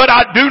 But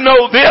I do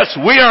know this.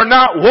 We are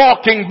not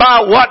walking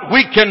by what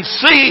we can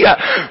see,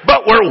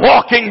 but we're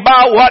walking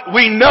by what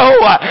we know.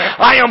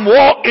 I am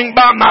walking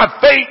by my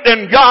faith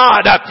in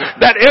God,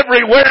 that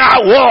everywhere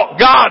I walk,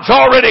 God's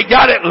already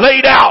got it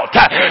laid out,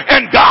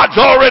 and God's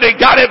already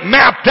got it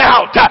mapped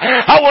out.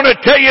 I want to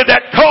tell you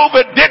that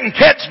COVID didn't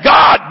catch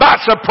God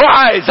by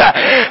surprise.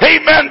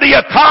 Amen. The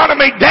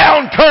economy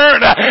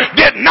downturn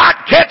did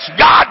not catch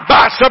God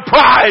by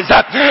surprise.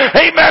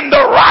 Amen.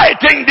 The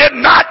rioting did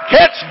not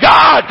catch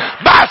God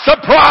by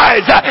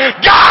surprise.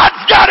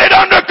 God's got it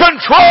under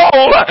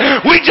control.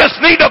 We just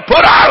need to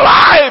put our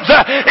lives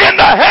in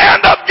the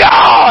hand of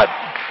God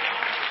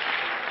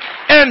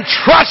and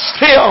trust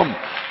Him.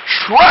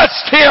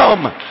 Trust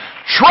Him.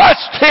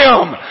 Trust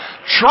Him.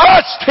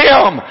 Trust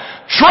Him.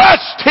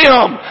 Trust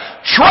Him.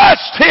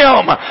 Trust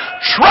Him.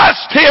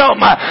 Trust Him.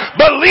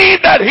 Believe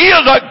that He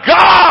is a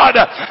God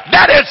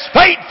that is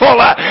faithful.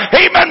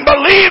 Amen.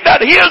 Believe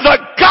that He is a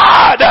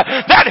God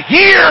that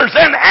hears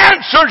and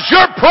answers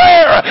your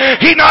prayer.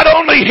 He not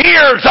only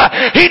hears,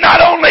 He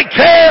not only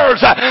cares,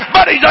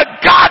 but He's a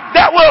God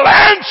that will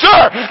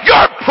answer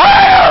your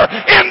prayer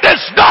in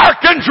this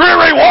dark and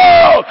dreary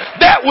world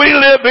that we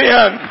live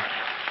in.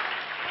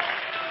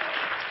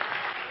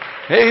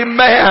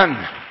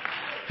 Amen.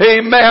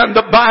 Amen.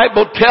 The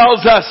Bible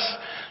tells us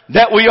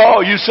that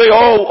you say,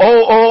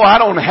 I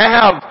don't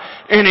have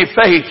any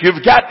faith.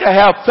 You've got to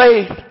have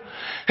faith.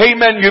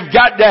 Amen. You've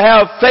got to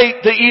have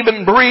faith to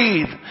even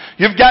breathe.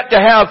 You've got to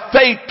have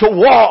faith to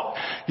walk.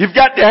 You've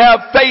got to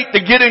have faith to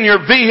get in your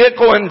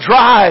vehicle and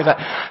drive.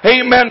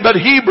 Amen. But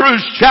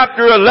Hebrews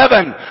chapter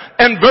 11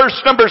 and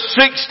verse number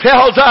 6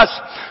 tells us,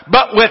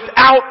 but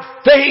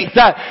without faith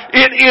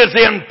it is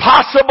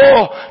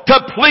impossible to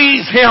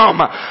please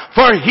Him.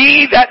 For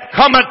he that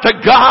cometh to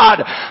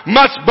God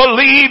must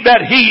believe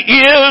that He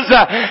is,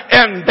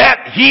 and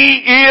that He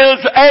is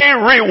a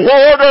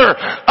rewarder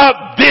of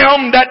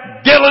them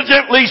that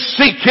diligently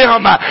seek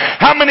Him.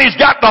 How many's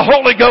got the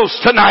Holy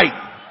Ghost tonight?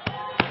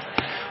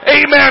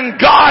 Amen.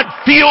 God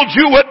filled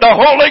you with the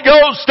Holy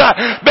Ghost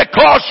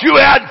because you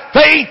had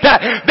faith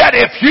that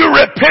if you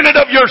repented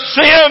of your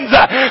sins,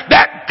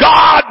 that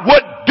God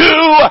would do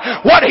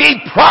what He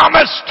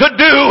promised to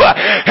do.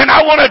 And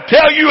I want to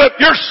tell you, if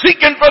you're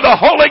seeking for the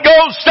Holy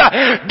Ghost,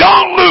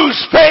 don't lose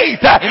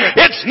faith.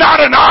 It's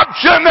not an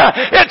option.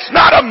 It's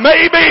not a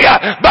maybe.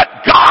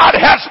 But God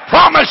has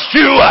promised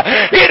you.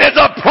 It is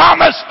a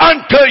promise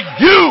unto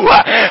you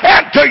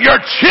and to your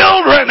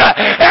children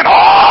and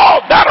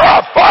all that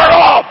are afar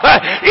off,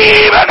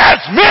 even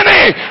as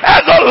many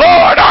as the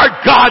Lord our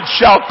God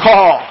shall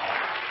call.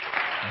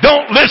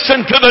 Don't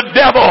listen to the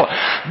devil.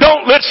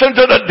 Don't listen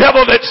to the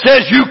devil that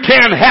says you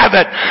can't have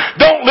it.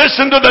 Don't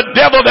listen to the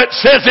devil that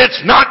says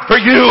it's not for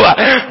you.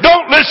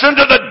 Don't listen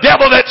to the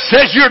devil that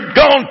says you're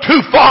gone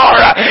too far.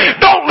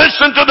 Don't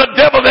listen to the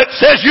devil that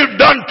says you've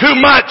done too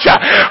much.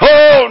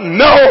 Oh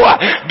no.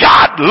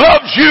 God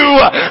loves you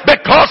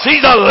because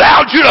He's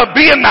allowed you to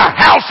be in the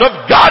house of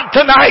God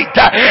tonight.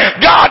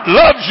 God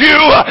loves you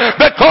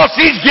because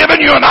He's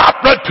given you an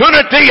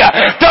opportunity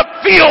to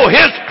feel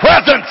His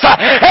presence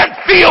and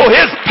feel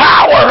His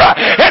power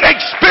and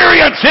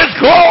experience His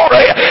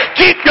glory.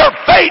 Keep your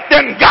faith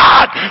in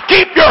God.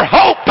 Keep your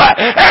hope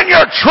and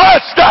your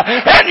trust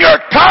and your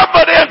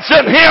confidence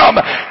in Him.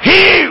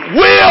 He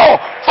will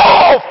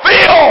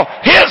fulfill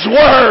His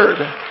word.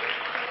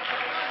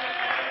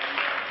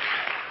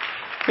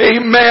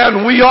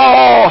 Amen. We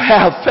all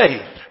have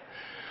faith.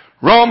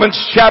 Romans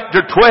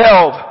chapter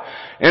 12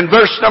 and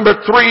verse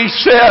number 3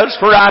 says,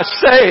 "For I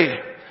say,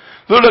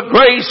 through the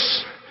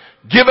grace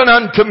given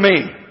unto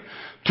me,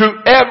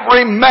 to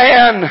every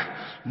man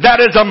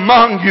that is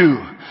among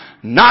you,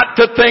 not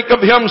to think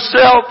of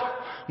himself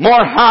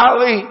more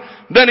highly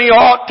than he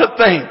ought to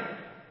think,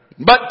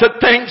 but to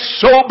think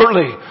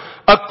soberly,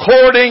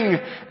 according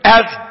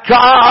as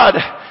God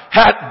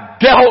hath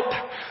dealt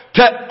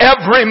to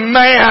every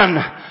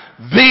man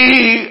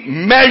the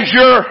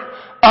measure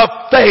of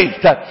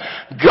faith."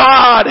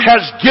 God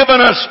has given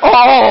us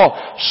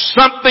all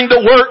something to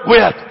work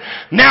with.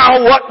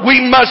 Now what we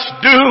must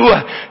do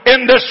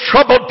in this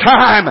troubled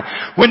time,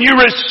 when you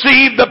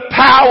receive the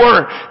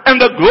power and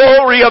the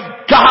glory of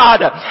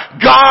God,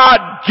 God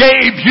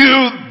gave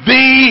you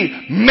the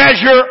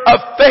measure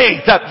of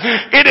faith.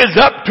 It is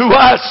up to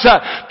us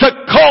to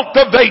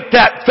cultivate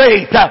that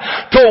faith,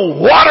 to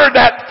water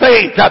that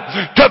faith,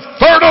 to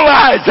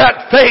fertilize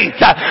that faith,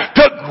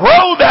 to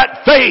grow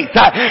that faith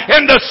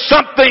into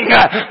something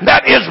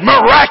that is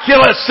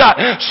miraculous,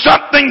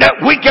 something that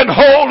we can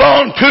hold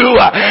on to.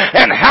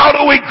 And how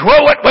do we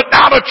grow it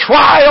without a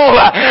trial?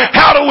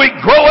 How do we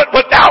grow it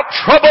without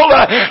trouble?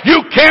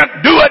 You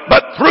can't do it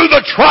but through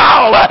the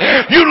trial.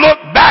 You look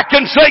back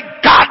and say,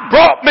 God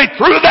brought me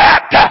through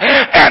that,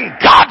 and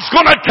God's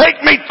going to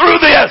take me through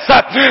this.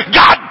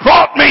 God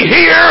brought me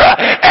here,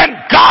 and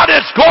God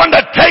is going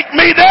to take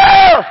me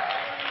there.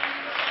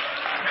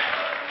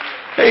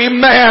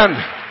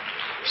 Amen.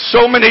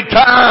 So many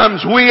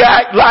times we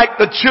act like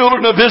the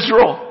children of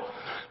Israel.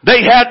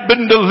 They had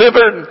been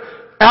delivered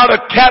out of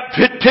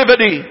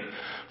captivity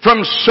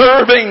from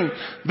serving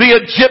the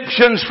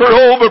Egyptians for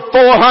over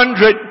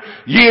 400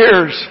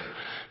 years.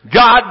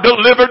 God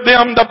delivered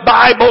them, the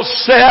Bible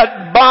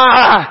said,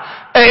 by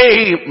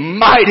a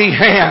mighty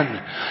hand.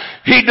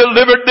 He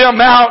delivered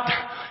them out.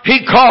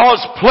 He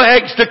caused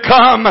plagues to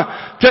come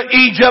to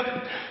Egypt.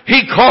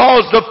 He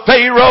caused the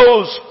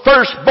Pharaoh's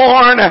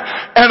firstborn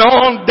and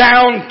on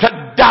down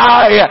to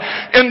die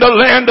in the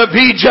land of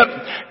Egypt.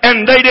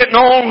 And they didn't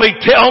only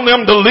tell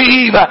them to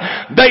leave,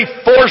 they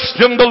forced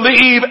them to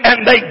leave,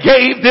 and they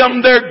gave them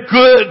their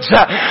goods.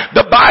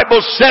 The Bible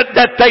said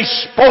that they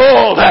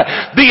spoiled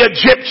the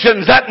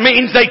Egyptians. That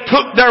means they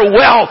took their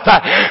wealth.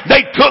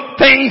 They took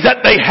things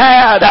that they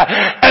had.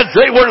 As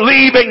they were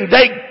leaving,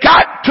 they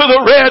got to the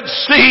Red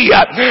Sea,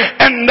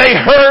 and they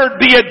heard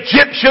the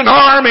Egyptian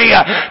army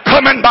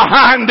coming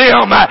behind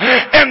them,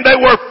 and they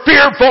were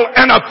fearful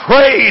and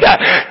afraid,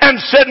 and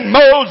said,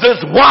 Moses,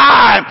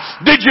 why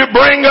did you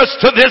bring us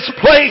to this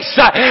place,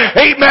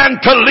 amen,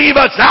 to leave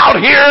us out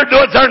here?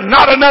 Was there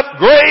not enough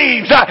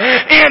graves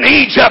in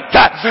Egypt?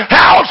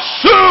 How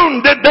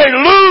soon did they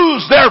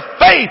lose their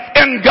faith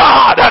in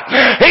God?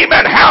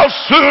 Amen. How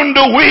soon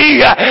do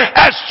we,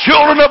 as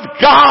children of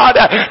God,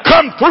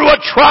 come through a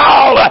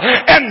trial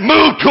and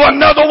move to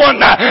another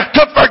one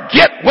to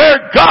forget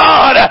where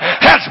God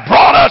has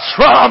brought us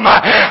from?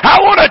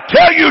 I want to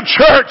tell you,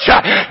 church,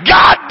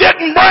 God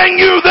didn't bring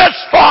you this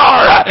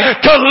far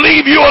to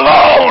leave you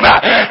alone.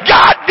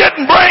 God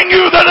didn't bring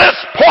you to this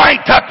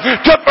point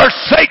to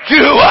forsake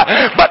you,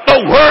 but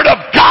the Word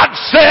of God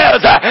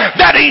says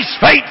that He's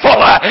faithful,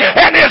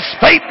 and His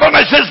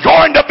faithfulness is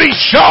going to be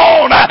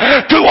shown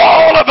to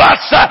all of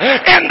us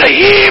in the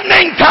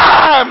evening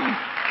time.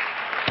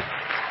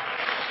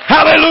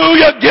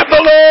 Hallelujah. Give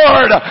the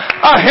Lord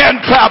a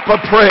hand clap of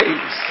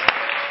praise.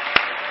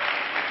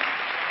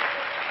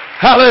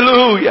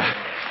 Hallelujah.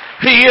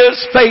 He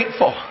is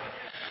faithful.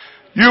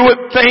 You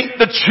would think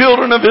the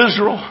children of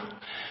Israel,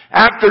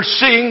 after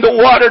seeing the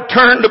water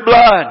turn to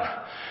blood,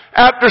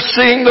 after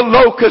seeing the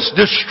locusts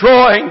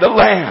destroying the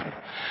land,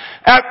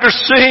 after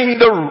seeing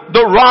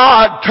the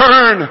rod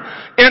turn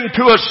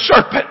into a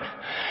serpent,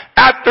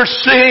 after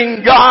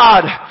seeing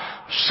God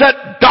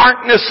set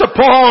darkness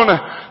upon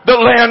the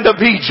land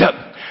of Egypt,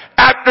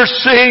 after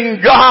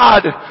seeing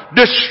God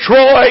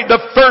destroy the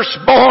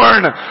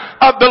firstborn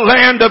of the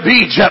land of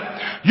Egypt,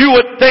 you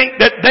would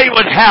think that they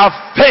would have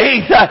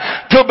faith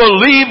to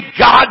believe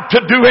God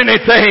to do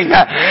anything.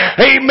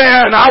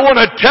 Amen. I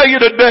want to tell you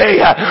today,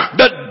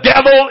 the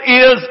devil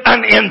is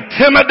an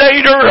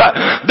intimidator.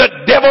 The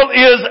devil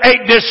is a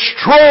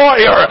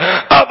destroyer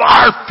of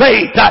our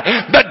faith.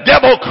 The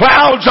devil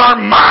clouds our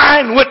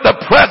mind with the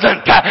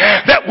present,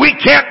 that we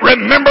can't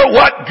remember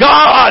what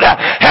God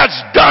has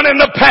done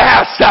in the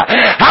past.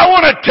 I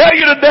want to tell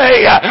you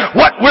today,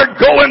 what we're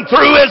going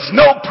through is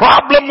no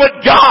problem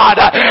with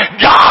God.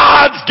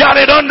 God's got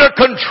it under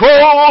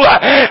control,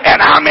 and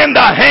I'm in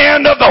the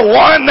hand of the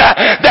one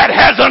that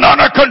has it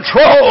under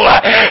control,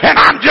 and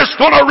I'm just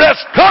going to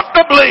rest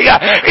comfortably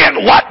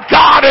in what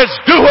God is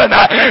doing.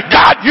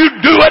 God, you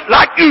do it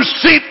like you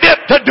see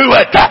fit to do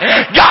it.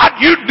 God,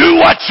 you do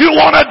what you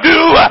want to do,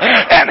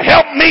 and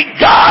help me,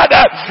 God,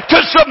 to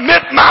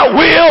submit my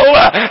will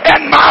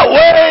and my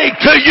way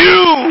to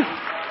you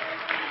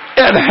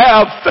and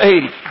have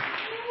faith,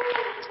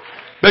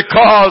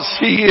 because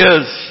He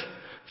is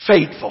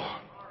faithful.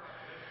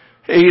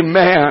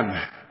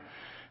 Amen.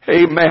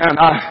 Amen.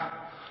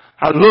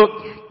 I look,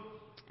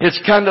 it's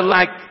kind of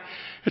like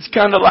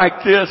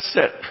this,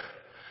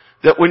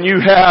 that when you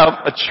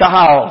have a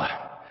child,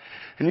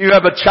 and you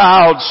have a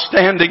child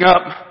standing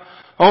up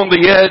on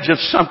the edge of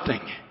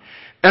something,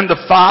 and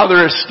the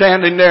father is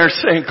standing there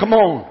saying, come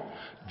on,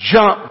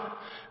 jump,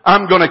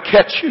 I'm gonna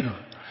catch you.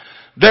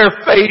 Their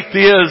faith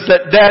is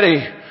that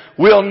Daddy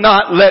will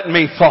not let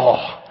me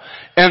fall.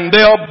 And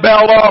they'll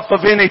bail off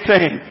of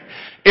anything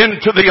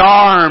into the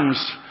arms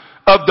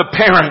of the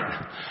parent.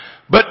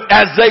 But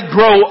as they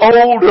grow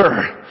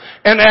older,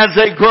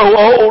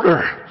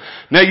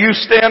 now you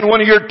stand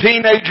one of your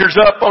teenagers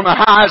up on a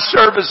high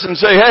service and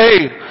say,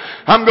 hey,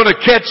 I'm going to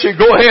catch you,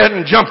 go ahead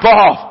and jump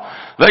off.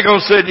 They're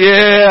going to say,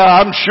 yeah,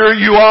 I'm sure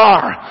you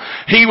are.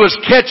 He was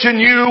catching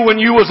you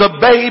when you was a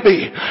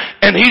baby,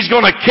 and He's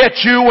going to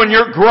catch you when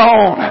you're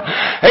grown.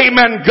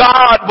 Amen.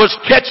 God was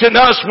catching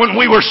us when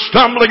we were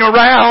stumbling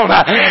around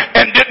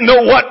and didn't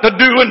know what to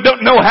do and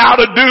didn't know how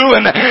to do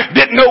and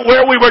didn't know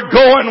where we were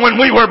going when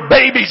we were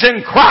babies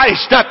in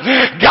Christ.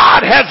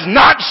 God has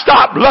not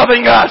stopped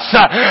loving us.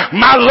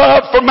 My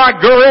love for my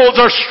girls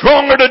are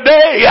stronger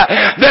today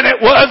than it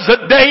was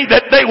the day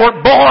that they were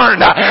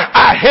born.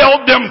 I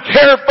held them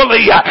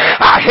carefully.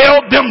 I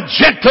held them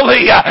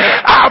gently.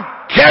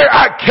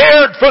 I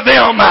cared for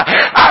them.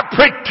 I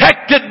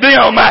protected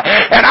them.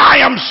 And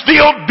I am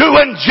still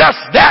doing just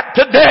that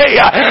today.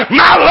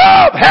 My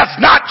love has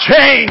not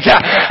changed.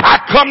 I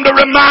come to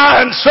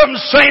remind some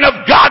saint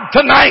of God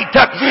tonight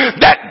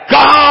that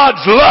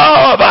God's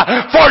love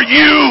for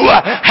you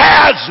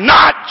has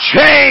not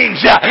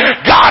changed.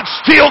 God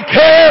still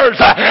cares.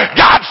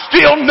 God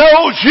still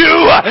knows you.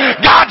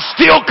 God's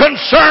still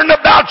concerned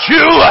about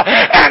you.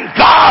 And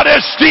God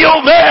is still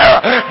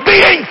there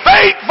being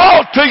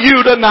faithful to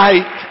you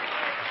tonight.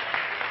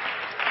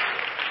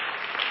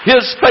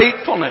 His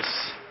faithfulness.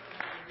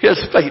 His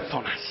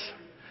faithfulness.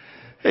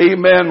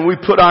 Amen. We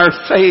put our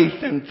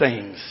faith in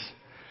things.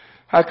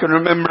 I can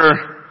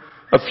remember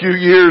a few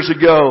years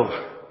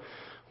ago,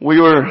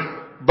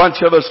 a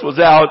bunch of us was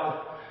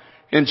out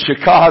in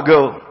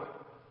Chicago,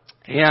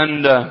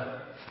 and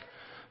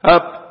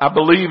I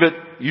believe it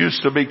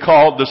used to be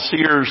called the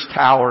Sears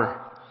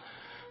Tower,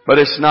 but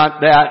it's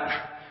not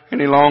that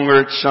any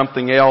longer. It's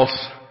something else.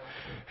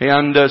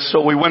 And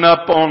so we went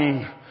up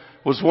on,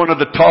 was one of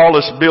the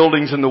tallest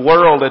buildings in the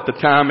world at the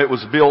time it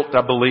was built,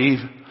 I believe,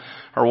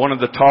 or one of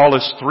the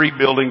tallest 3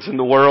 buildings in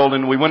the world.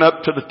 And we went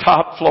up to the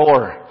top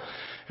floor.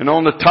 And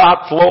on the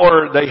top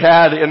floor, they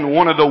had in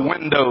one of the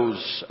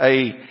windows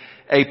a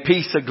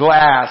piece of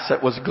glass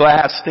that was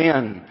glassed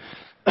in.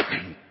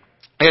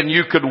 And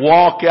you could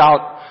walk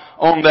out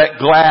on that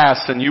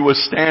glass, and you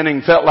was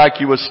standing, felt like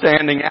you was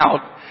standing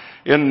out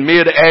in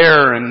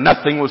mid-air and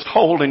nothing was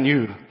holding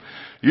you.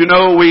 You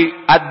know,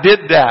 I did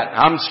that.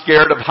 I'm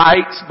scared of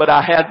heights, but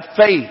I had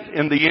faith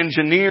in the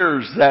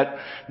engineers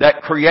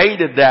that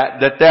created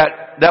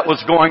that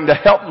was going to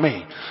help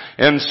me.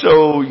 And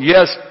so,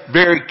 yes,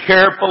 very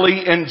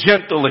carefully and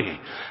gently,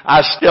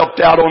 I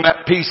stepped out on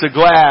that piece of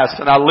glass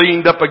and I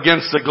leaned up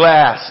against the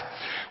glass.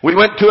 We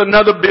went to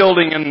another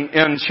building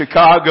in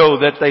Chicago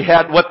that they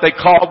had what they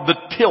called the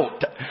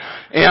tilt.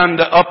 And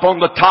up on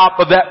the top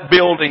of that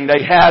building,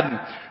 they had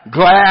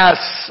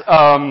glass,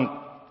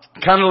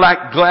 kind of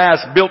like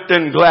glass,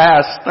 built-in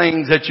glass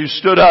things that you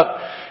stood up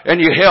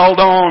and you held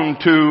on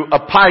to a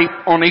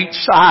pipe on each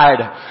side.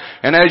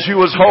 And as you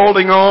was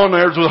holding on,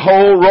 there's a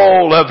whole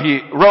row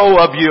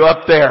of you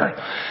up there.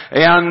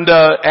 And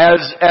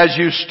as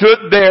you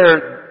stood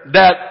there,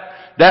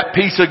 that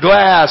piece of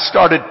glass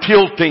started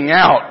tilting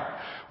out.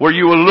 where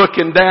you were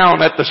looking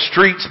down at the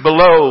streets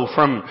below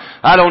from,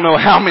 I don't know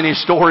how many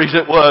stories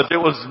it was.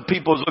 It was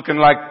people looking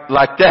like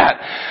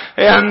that.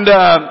 And,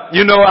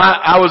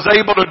 I was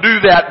able to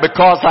do that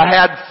because I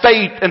had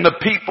faith in the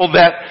people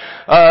that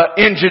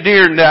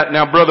engineered that.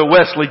 Now, Brother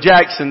Wesley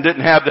Jackson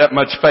didn't have that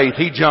much faith.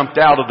 He jumped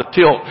out of the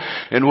tilt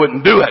and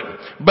wouldn't do it.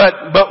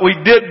 But we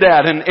did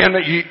that, and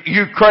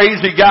you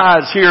crazy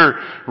guys here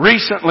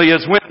recently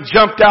has went and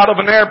jumped out of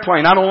an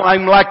airplane. I don't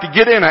even like to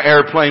get in an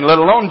airplane, let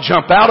alone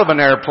jump out of an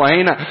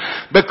airplane,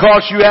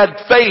 because you had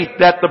faith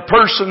that the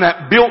person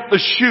that built the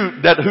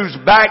chute, that whose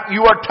back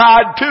you are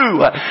tied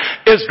to,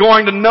 is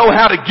going to know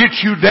how to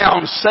get you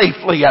down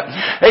safely.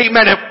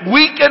 Amen. If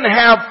we can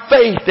have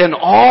faith in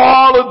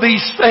all of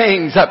these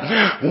things,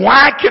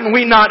 why can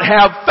we not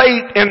have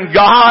faith in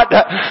God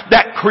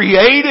that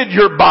created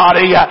your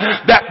body,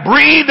 that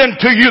breathed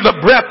into you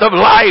the breath of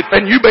life,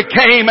 and you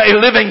became a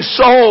living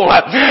soul?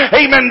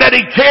 Amen. That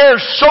He cares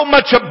so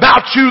much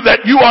about you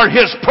that you are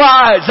His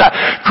prize,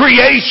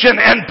 creation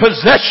and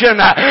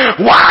possession.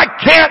 Why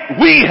can't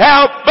we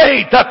have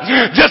faith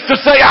just to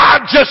say,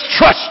 I just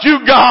trust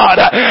you, God?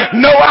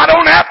 No, I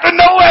don't have to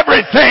know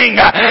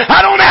everything. I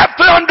don't have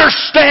to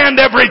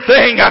understand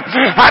everything.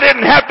 I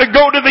didn't have to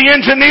go to the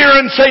engineer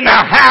and say,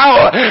 now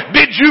how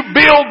did you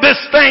build this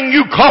thing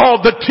you call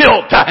the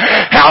tilt?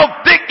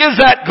 How thick is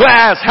that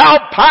glass?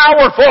 How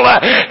powerful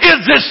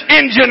is this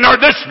engine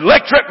or this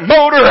electric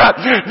motor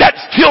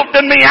that's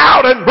tilting me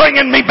out and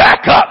bringing me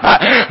back up?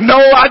 No,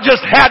 I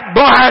just had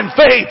blind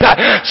faith.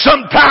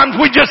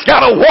 Sometimes we just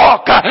gotta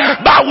walk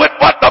by with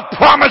what the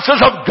promises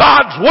of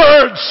God's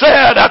Word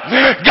said.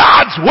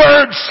 God's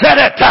Word said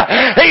it.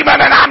 Amen.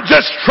 And I'm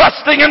just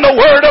trusting in the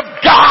Word of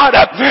God,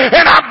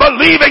 and I'm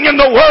believing in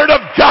the Word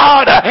of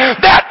God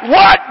that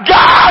what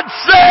God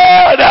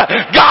said,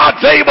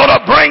 God's able to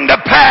bring to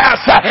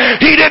pass.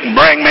 He didn't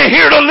bring me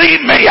here to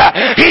leave me.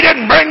 He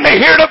didn't bring me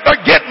here to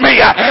forget me.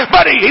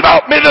 But He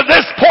brought me to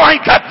this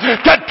point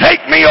to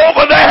take me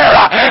over there.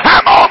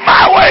 I'm on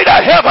my way to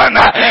heaven,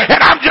 and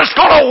I'm just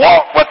going to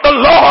walk with the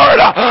Lord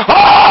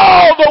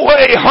all the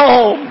way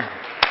home.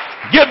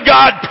 Give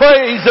God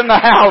praise in the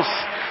house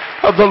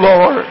of the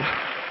Lord.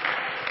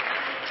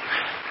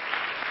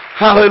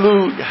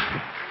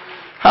 Hallelujah.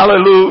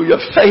 Hallelujah.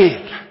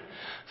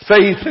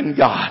 Faith in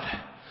God.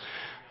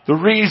 The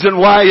reason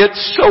why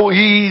it's so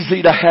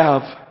easy to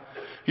have,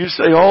 you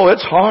say, oh,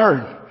 it's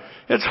hard.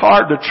 It's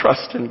hard to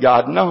trust in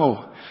God.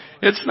 No,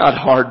 it's not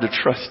hard to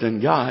trust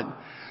in God.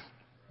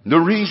 The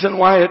reason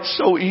why it's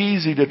so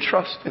easy to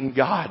trust in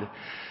God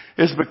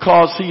is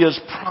because He has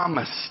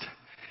promised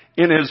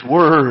in His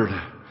Word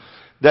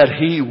that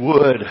He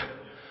would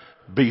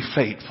be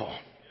faithful.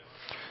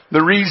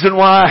 The reason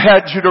why I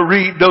had you to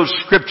read those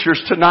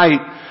scriptures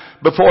tonight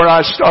before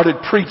I started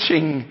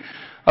preaching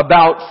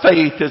about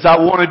faith is I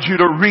wanted you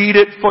to read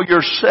it for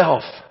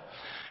yourself.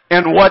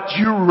 And what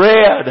you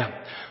read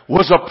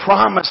was a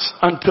promise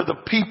unto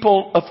the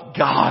people of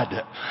God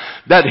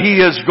that He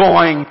is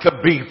going to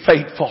be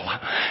faithful.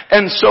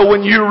 And so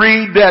when you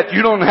read that, you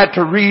don't have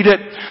to read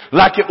it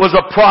like it was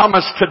a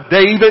promise to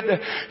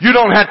David. You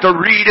don't have to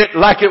read it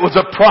like it was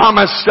a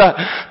promise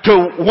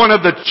to one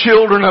of the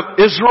children of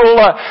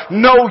Israel.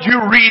 No,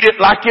 you read it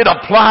like it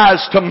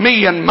applies to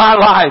me and my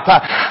life.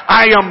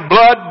 I am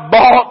blood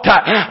bought.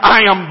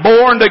 I am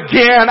born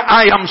again.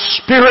 I am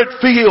spirit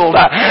filled.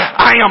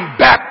 I am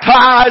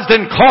baptized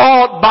and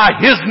called by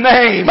His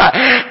name.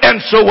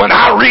 And so when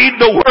I read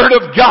the Word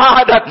of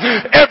God,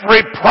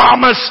 every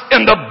promise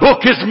in the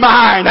book is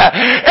mine.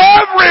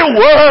 Every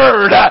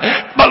word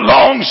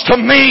belongs to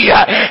me.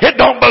 It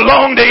don't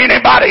belong to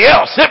anybody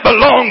else. It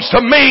belongs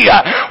to me.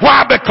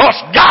 Why? Because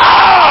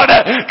God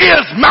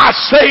is my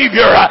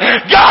Savior.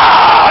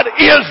 God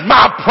is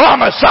my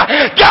promise.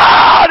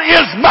 God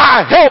is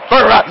my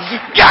helper.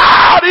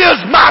 God is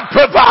my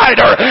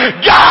provider.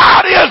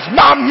 God is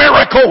my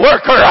miracle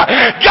worker.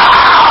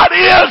 God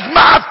is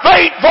my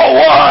faithful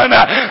one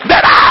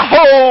that I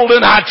hold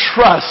and I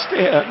trust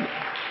in.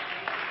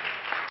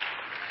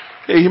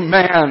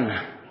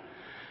 Amen.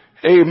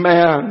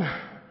 Amen.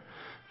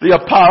 The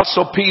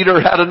Apostle Peter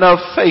had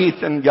enough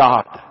faith in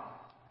God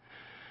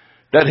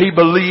that he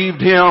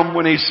believed Him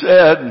when he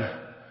said,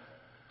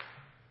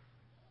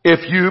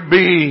 if you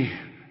be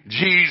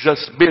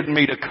Jesus, bid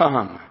me to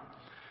come.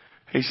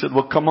 He said,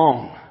 well, come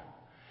on.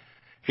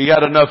 He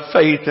had enough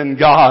faith in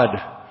God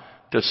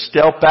to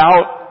step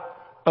out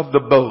of the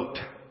boat.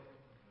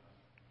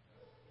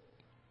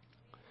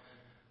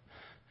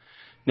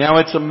 Now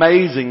it's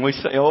amazing. We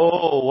say,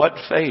 oh, what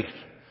faith.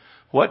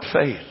 What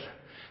faith.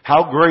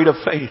 How great a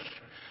faith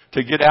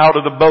to get out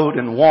of the boat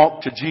and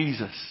walk to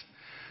Jesus.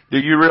 Do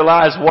you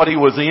realize what he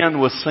was in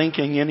was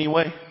sinking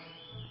anyway?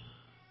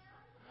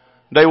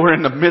 They were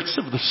in the midst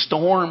of the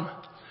storm.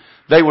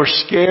 They were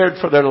scared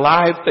for their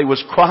life. They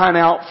was crying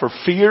out for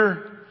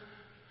fear.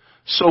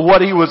 So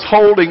what he was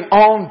holding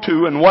on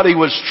to and what he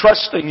was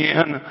trusting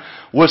in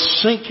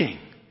was sinking.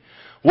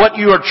 What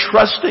you are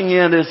trusting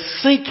in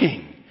is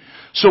sinking.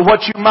 So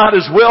what you might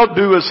as well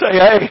do is say,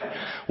 hey,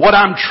 what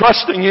I'm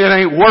trusting in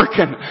ain't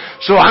working,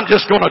 so I'm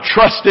just going to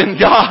trust in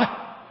God.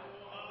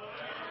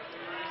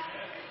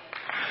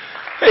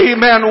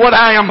 Amen. What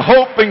I am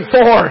hoping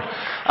for.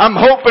 I'm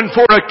hoping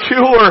for a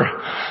cure.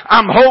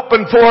 I'm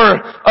hoping for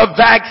a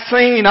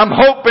vaccine. I'm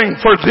hoping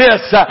for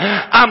this.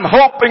 I'm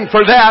hoping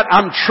for that.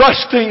 I'm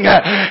trusting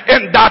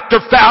in Dr.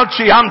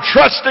 Fauci. I'm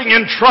trusting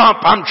in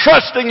Trump. I'm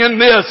trusting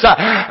in this.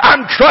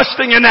 I'm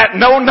trusting in that.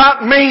 No,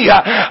 not me.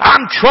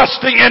 I'm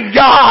trusting in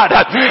God.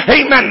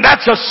 Amen.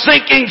 That's a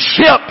sinking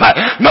ship.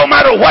 No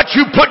matter what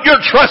you put your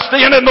trust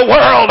in the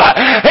world.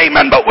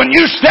 Amen. But when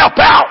you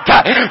step out,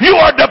 you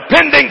are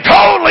depending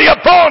totally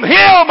upon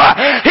Him.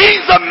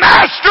 He's the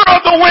master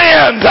of the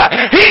winds.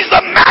 He's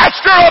the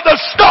master of the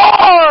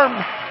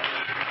storm.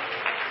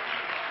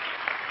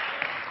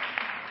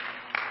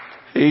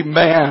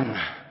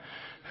 Amen.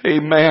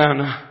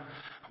 Amen.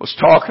 I was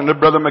talking to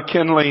Brother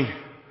McKinley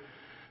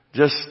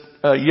just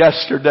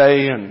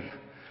yesterday and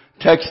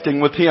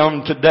texting with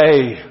him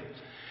today.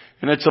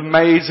 And it's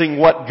amazing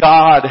what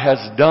God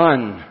has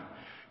done.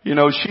 You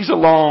know, she's a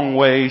long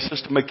way.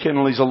 Sister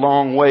McKinley's a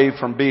long way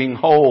from being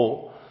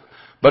whole.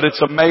 But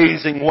it's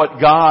amazing what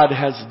God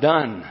has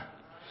done.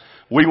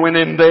 We went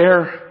in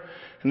there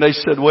and they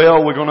said,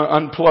 well, we're going to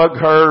unplug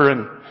her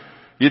and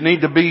you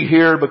need to be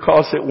here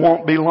because it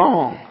won't be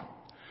long.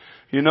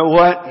 You know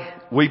what?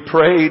 We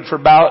prayed for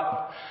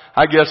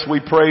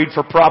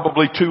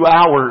probably 2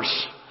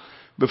 hours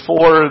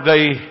before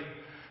they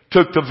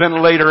took the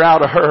ventilator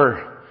out of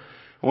her.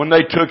 When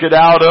they took it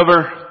out of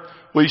her,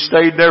 we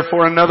stayed there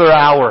for another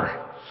hour.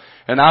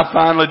 And I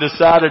finally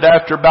decided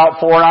after about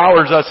 4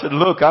 hours, I said,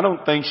 look, I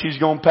don't think she's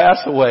going to pass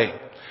away.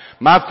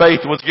 My faith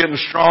was getting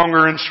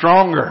stronger and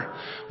stronger.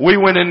 We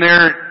went in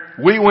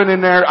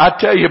there, I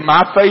tell you,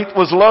 my faith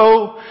was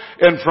low.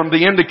 And from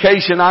the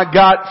indication I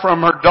got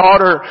from her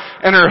daughter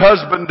and her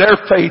husband, their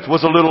faith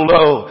was a little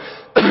low.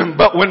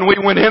 But when we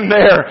went in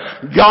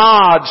there,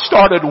 God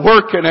started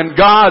working and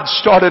God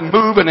started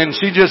moving and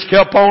she just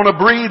kept on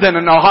breathing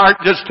and her heart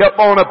just kept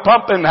on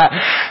pumping.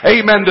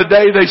 Amen.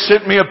 Today they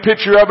sent me a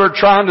picture of her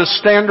trying to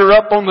stand her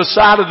up on the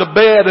side of the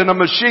bed in a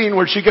machine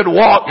where she could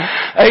walk.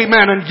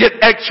 Amen. And get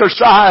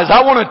exercise.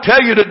 I want to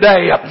tell you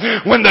today,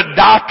 when the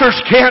doctors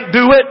can't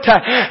do it,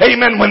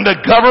 amen, when the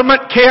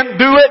government can't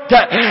do it,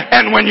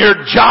 and when your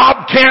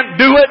job can't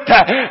do it,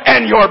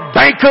 and your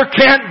banker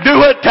can't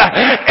do it,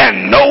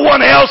 and no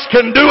one else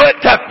can do it.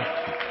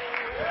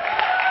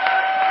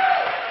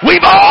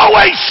 We've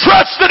always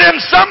trusted in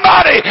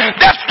somebody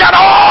that's got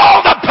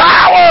all the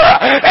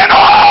power and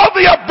all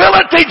the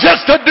ability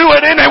just to do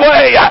it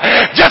anyway.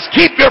 Just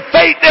keep your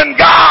faith in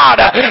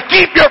God.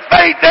 Keep your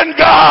faith in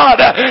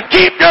God.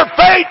 Keep your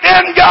faith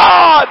in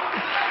God.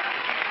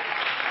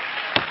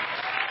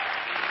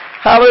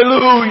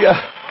 Hallelujah.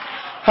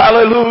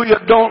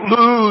 Hallelujah. Don't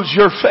lose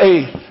your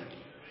faith.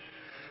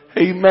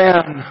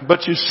 Amen.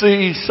 But you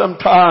see,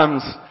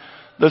 sometimes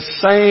the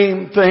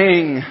same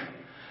thing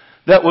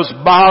that was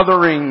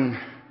bothering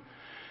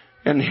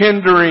and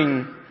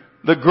hindering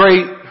the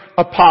great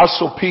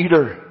apostle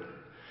Peter,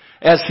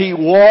 as he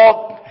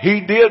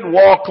did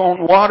walk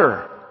on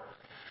water.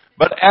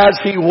 But as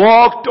he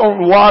walked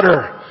on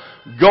water,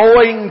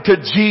 going to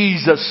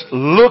Jesus,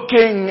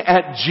 looking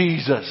at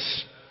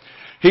Jesus,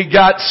 he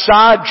got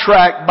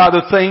sidetracked by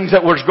the things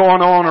that was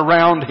going on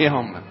around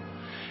him.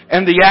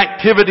 And the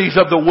activities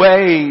of the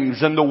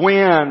waves and the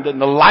wind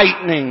and the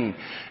lightning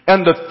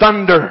and the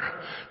thunder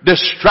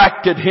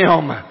distracted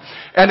him.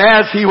 And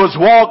as he was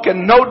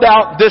walking, no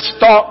doubt this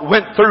thought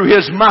went through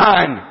his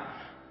mind.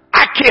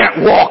 I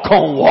can't walk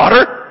on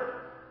water.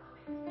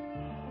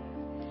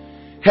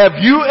 Have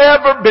you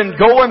ever been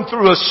going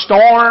through a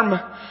storm,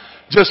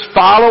 just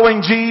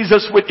following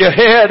Jesus with your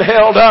head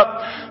held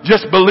up,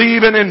 just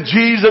believing in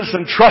Jesus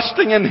and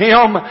trusting in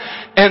Him,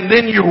 and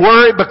then you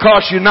worry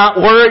because you're not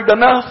worried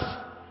enough?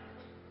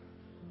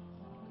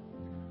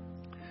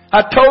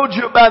 I told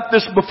you about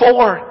this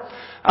before.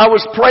 I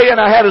was praying.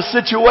 I had a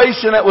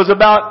situation that was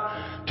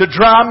about to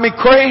drive me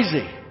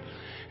crazy.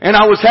 And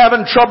I was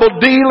having trouble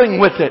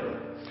dealing with it.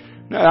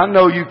 Now, I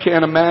know you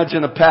can't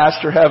imagine a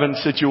pastor having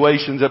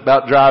situations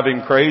about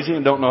driving crazy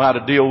and don't know how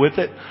to deal with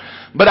it.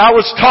 But I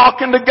was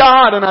talking to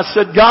God and I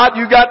said, God,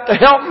 you got to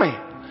help me.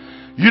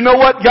 You know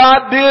what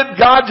God did?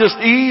 God just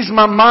eased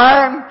my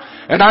mind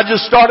and I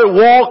just started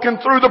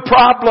walking through the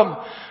problem.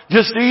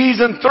 Just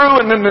easing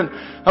through, and then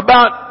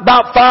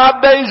about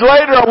 5 days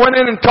later I went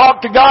in and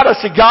talked to God. I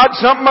said, God,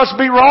 something must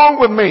be wrong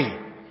with me.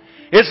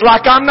 It's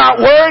like I'm not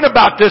worrying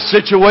about this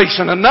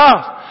situation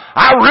enough.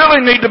 I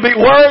really need to be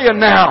worrying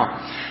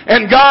now.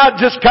 And God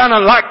just kind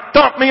of like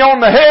thumped me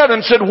on the head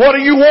and said, what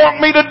do you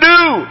want me to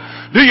do?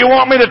 Do you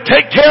want me to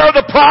take care of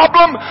the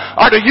problem,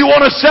 or do you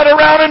want to sit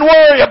around and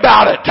worry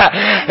about it?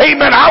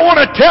 Amen. I want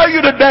to tell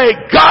you today,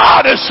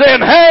 God is saying,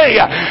 hey,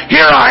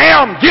 here I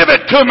am. Give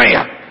it to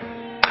me.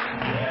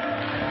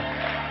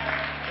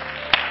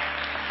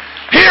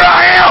 Here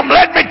I am,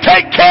 let me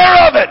take care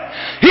of it.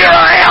 Here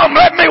I am,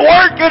 let me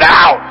work it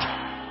out.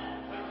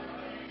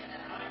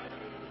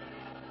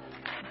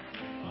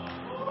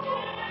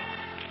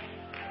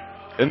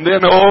 And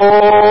then,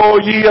 oh,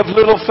 ye of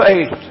little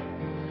faith,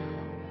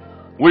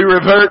 We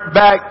revert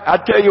back. I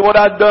tell you what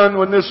I'd done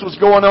when this was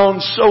going on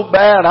so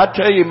bad. I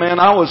tell you, man,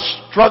 I was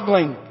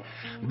struggling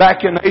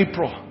back in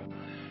April.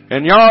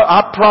 And y'all,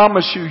 I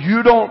promise you,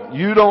 you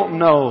don't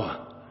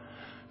know.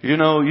 You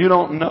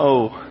don't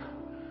know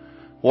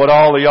what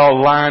all of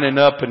y'all lining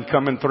up and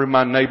coming through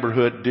my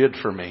neighborhood did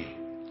for me.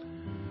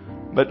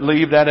 But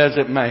leave that as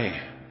it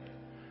may.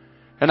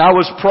 And I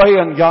was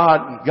praying,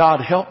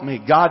 God help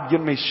me. God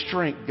give me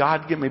strength.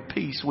 God give me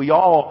peace. We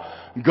all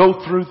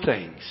go through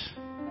things.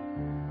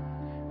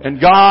 And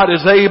God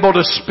is able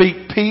to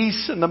speak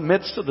peace in the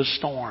midst of the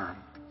storm.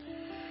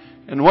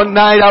 And one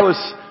night I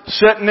was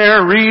sitting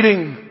there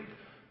reading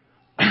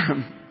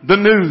the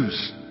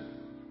news.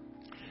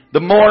 The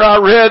more I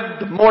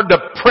read, the more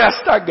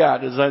depressed I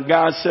got. As a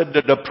guy said,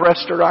 the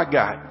depresser I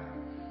got.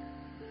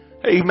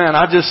 Amen.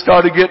 I just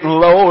started getting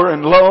lower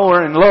and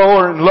lower and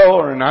lower and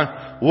lower. And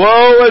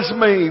woe is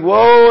me,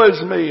 woe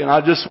is me. And I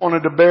just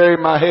wanted to bury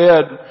my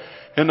head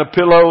in the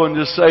pillow and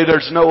just say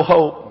there's no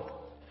hope.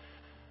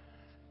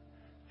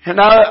 And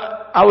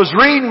I was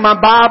reading my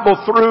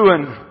Bible through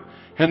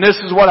and this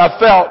is what I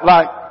felt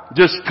like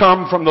just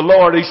come from the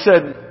Lord. He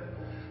said,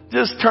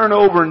 just turn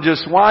over and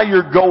just while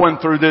you're going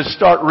through this,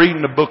 start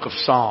reading the book of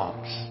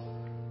Psalms.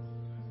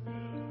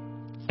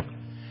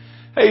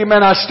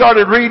 Amen. I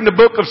started reading the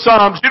book of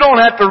Psalms. You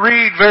don't have to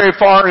read very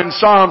far in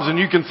Psalms and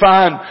you can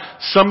find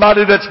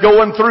somebody that's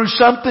going through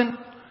something.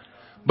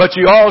 But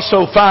you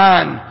also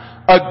find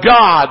a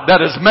God that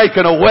is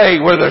making a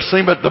way where there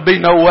seemeth to be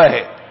no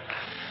way.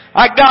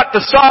 I got to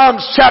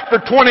Psalms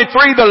chapter 23.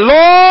 The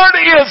Lord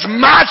is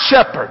my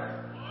shepherd.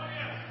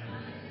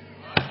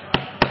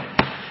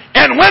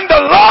 And when the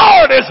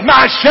Lord is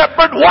my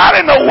shepherd, what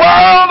in the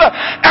world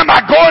am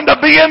I going to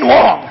be in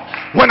want?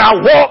 When I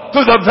walk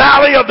through the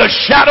valley of the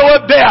shadow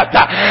of death,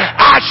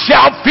 I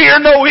shall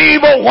fear no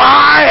evil.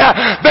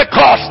 Why?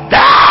 Because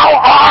thou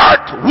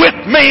art with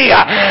me.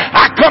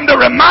 I come to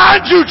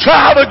remind you,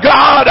 child of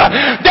God,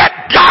 that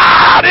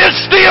God is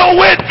still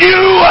with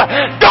you.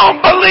 Don't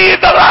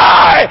believe the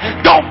lie.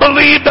 Don't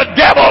believe the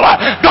devil.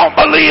 Don't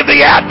believe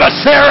the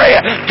adversary.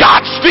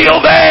 God's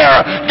still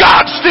there.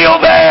 God's still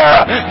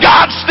there.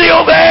 God's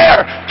still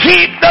there.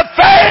 Keep the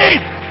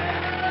faith.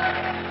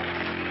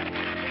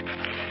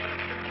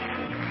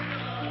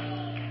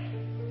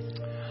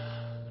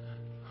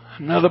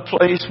 Another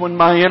place when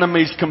my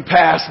enemies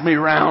compass me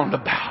round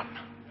about.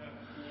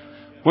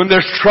 When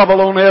there's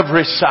trouble on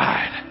every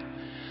side,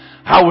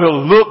 I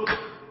will look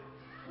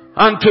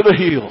unto the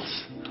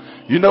hills.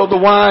 You know the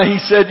why he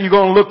said you're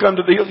going to look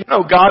unto the hills? You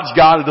know God's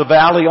God of the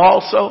valley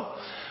also.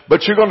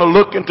 But you're going to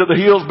look into the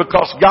hills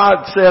because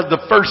God says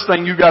the first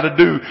thing you got to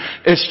do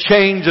is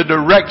change the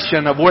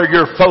direction of where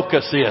your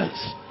focus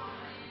is.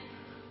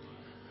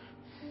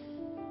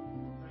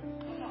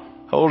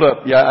 Hold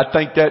up. Yeah, I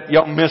think that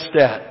y'all missed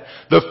that.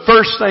 The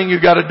first thing you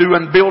got to do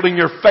in building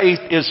your faith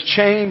is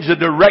change the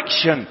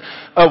direction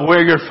of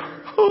where you're.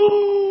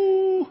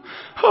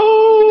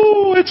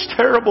 Oh, it's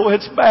terrible.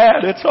 It's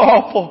bad. It's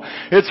awful.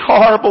 It's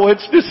horrible.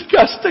 It's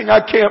disgusting. I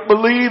can't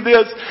believe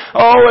this.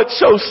 Oh, it's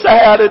so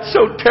sad. It's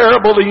so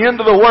terrible. The end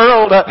of the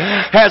world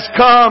has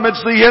come. It's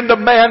the end of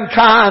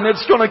mankind.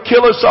 It's going to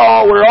kill us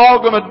all. We're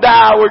all going to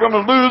die. We're going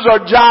to lose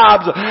our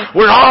jobs.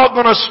 We're all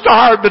going to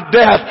starve to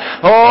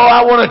death. Oh,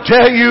 I want to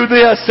tell you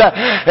this.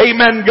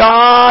 Amen.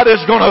 God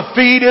is going to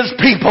feed His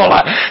people.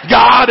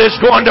 God is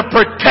going to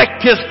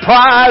protect His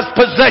prized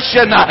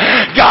possession.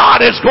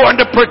 God is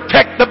going to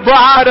protect the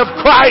bride of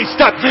Christ,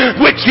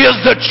 which is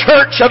the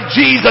church of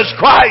Jesus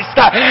Christ.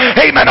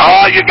 Amen.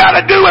 All you got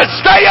to do is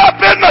stay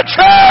up in the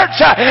church.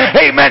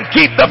 Amen.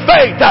 Keep the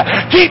faith.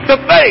 Keep the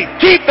faith.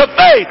 Keep the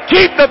faith.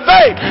 Keep the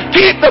faith.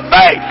 Keep the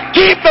faith.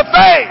 Keep the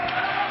faith.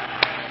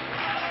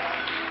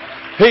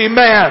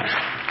 Amen.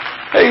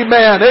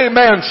 Amen.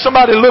 Amen.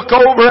 Somebody look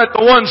over at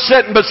the one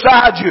sitting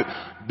beside you.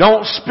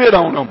 Don't spit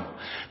on them,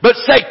 but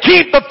say,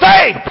 keep the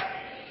faith.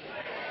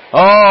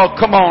 Oh,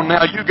 come on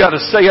now. You got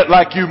to say it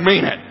like you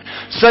mean it.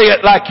 Say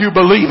it like you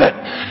believe it.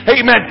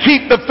 Amen.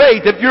 Keep the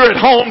faith. If you're at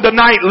home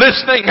tonight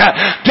listening,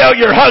 tell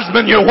your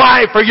husband, your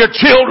wife, or your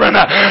children,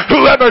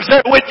 whoever's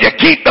there with you,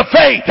 keep the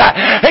faith.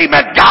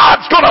 Amen.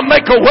 God's going to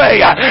make a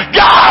way.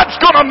 God's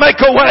going to make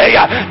a way.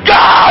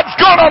 God's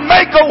going to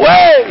make a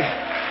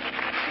way.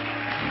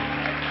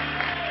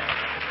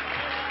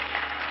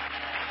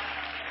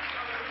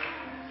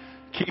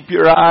 Keep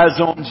your eyes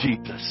on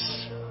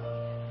Jesus.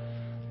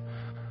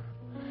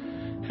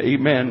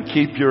 Amen.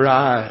 Keep your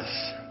eyes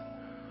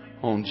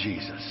on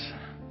Jesus.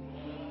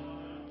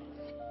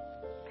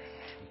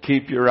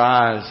 Keep your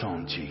eyes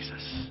on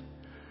Jesus.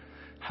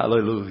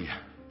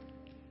 Hallelujah.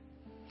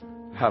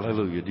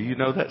 Hallelujah. Do you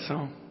know that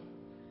song?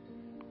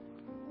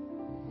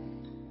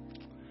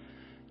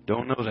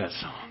 Don't know that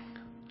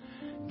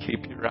song.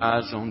 Keep your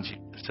eyes on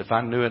Jesus. If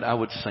I knew it, I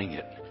would sing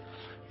it.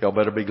 Y'all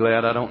better be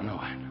glad I don't know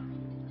it.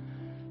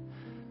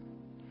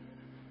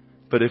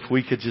 But if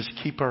we could just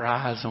keep our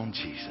eyes on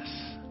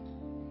Jesus.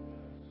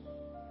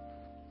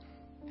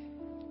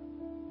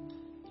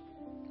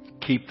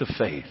 Keep the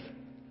faith.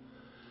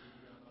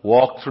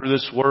 Walk through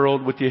this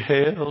world with your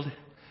head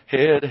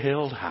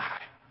held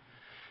high.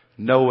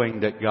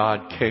 knowing that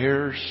God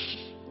cares,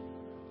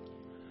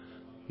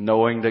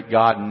 knowing that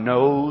God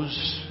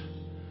knows,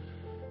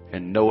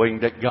 and knowing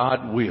that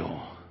God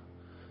will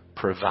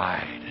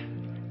provide.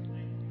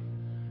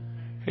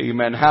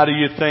 Amen. How do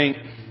you think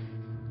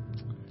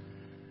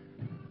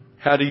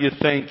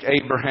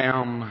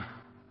Abraham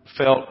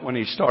felt when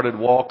he started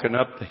walking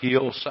up the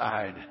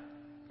hillside?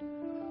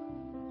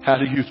 How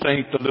do you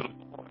think the little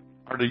boy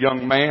or the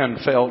young man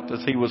felt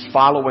as he was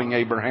following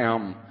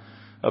Abraham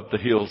up the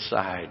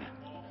hillside?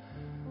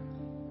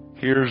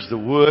 Here's the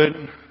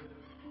wood.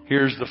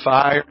 Here's the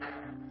fire.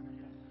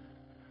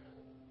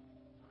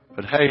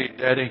 But hey,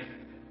 Daddy,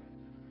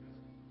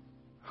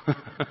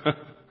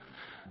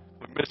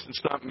 we're missing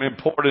something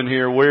important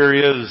here. Where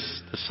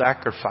is the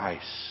sacrifice?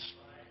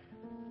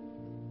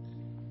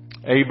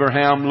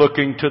 Abraham,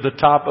 looking to the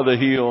top of the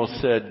hill,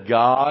 said,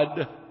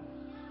 God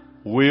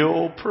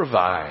will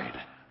provide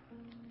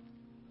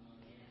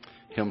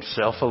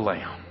himself a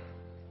lamb.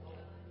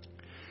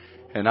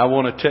 And I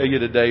want to tell you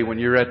today, when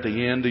you're at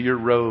the end of your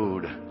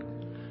road,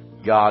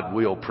 God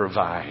will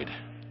provide.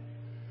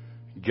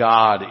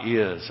 God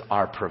is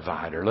our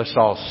provider. Let's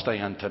all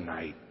stand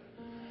tonight.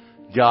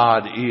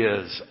 God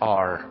is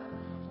our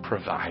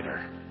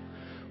provider.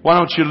 Why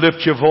don't you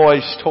lift your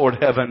voice toward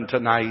heaven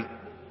tonight?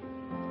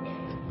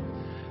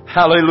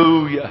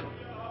 Hallelujah.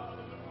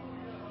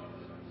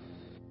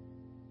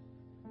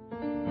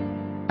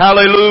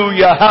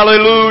 Hallelujah.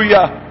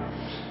 Hallelujah.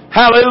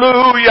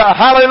 Hallelujah.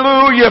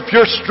 Hallelujah. If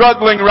you're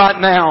struggling right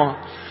now,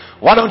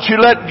 why don't you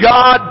let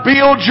God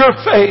build your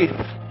faith?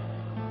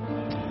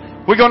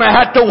 We're going to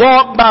have to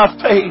walk by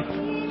faith.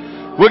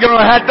 We're going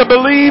to have to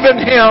believe in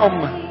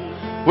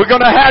Him. We're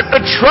going to have to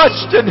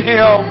trust in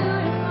Him.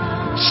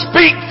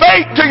 Speak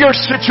faith to your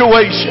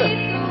situation.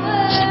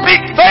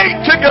 Speak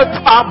faith to your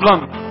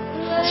problem.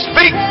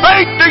 Speak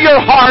faith to your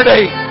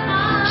heartache.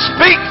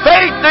 Speak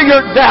faith to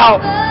your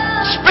doubt.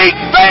 Speak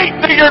faith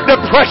to your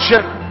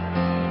depression.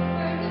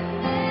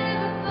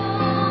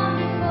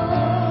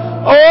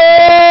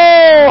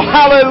 Oh,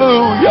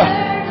 hallelujah.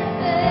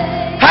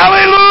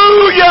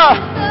 Hallelujah.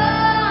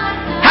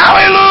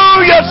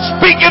 Hallelujah.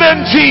 Speak it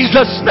in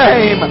Jesus'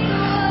 name.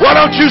 Why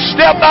don't you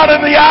step out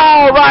in the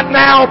aisle right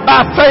now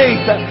by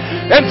faith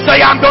and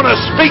say, I'm going to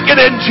speak it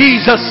in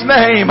Jesus'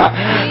 name.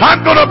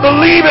 I'm going to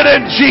believe it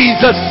in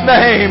Jesus'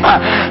 name.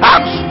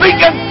 I'm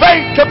speaking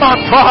faith to my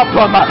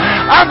problem.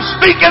 I'm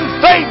speaking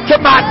faith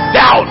to my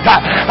doubt.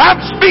 I'm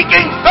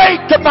speaking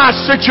faith to my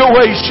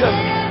situation.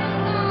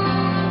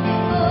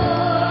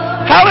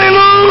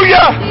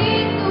 Hallelujah.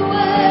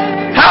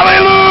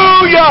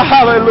 Hallelujah.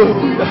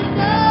 Hallelujah.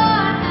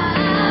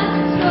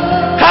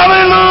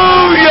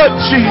 Hallelujah,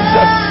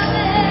 Jesus.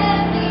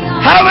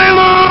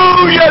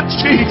 Hallelujah,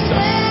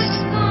 Jesus.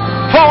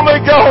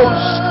 Holy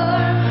Ghost.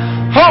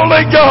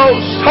 Holy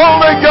Ghost.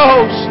 Holy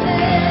Ghost.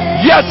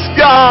 Yes,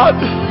 God.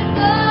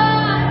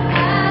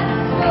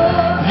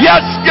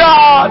 Yes,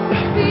 God.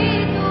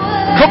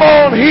 Come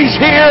on, He's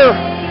here.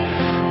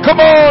 Come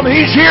on,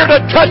 He's here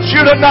to touch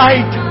you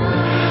tonight.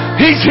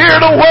 He's here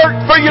to work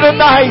for you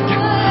tonight.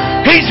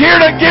 He's here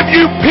to give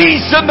you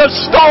peace in the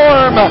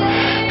storm.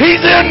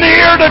 He's in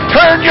here to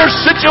turn your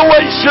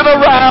situation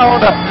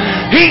around.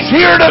 He's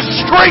here to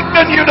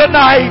strengthen you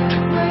tonight.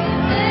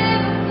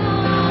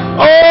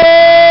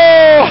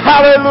 Oh,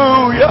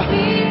 hallelujah.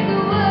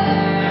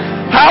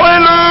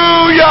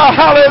 Hallelujah,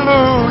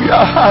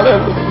 hallelujah,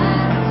 hallelujah.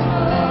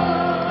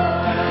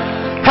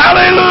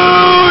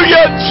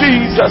 Hallelujah,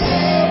 Jesus.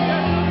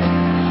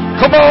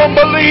 Come on,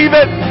 believe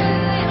it.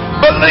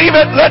 Believe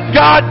it. Let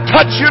God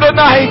touch you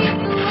tonight.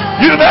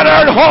 You that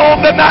are at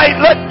home tonight,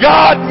 let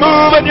God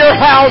move in your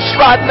house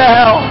right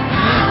now.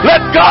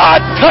 Let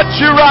God touch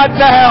you right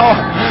now.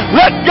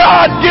 Let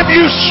God give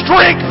you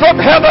strength from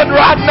heaven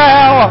right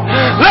now.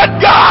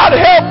 Let God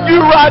help you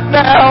right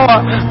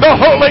now. The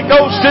Holy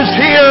Ghost is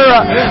here.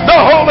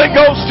 The Holy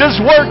Ghost is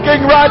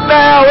working right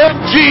now in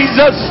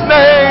Jesus'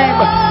 name.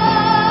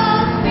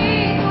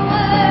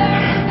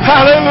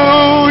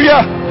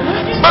 Hallelujah.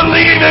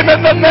 Believe Him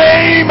in the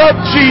name of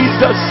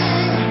Jesus.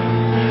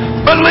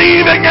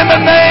 Believing in the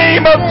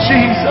name of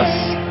Jesus.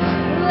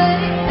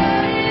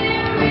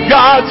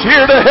 God's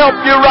here to help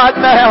you right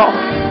now.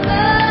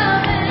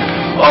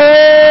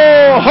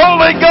 Oh,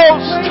 Holy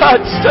Ghost,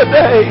 touch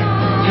today.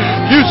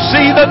 You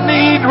see the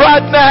need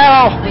right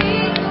now.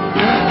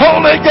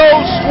 Holy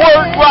Ghost,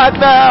 work right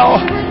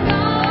now.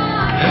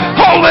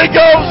 Holy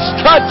Ghost,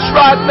 touch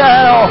right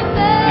now.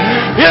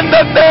 In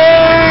the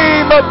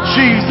name of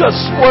Jesus,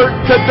 work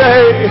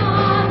today.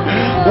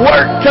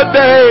 Work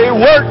today,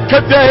 work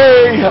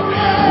today,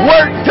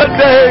 work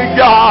today,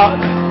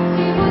 God.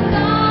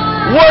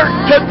 Work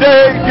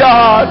today,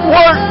 God.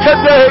 Work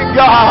today,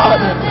 God.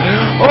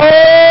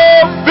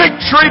 Oh,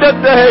 victory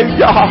today,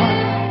 God.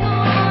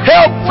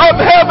 Help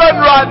from heaven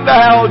right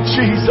now,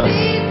 Jesus.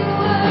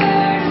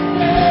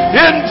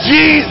 In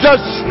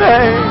Jesus'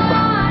 name.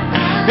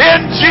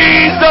 In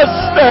Jesus'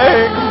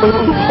 name.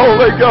 Move,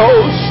 Holy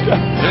Ghost.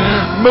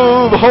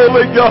 Move,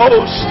 Holy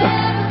Ghost.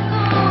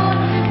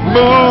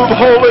 Move,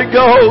 Holy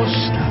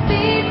Ghost.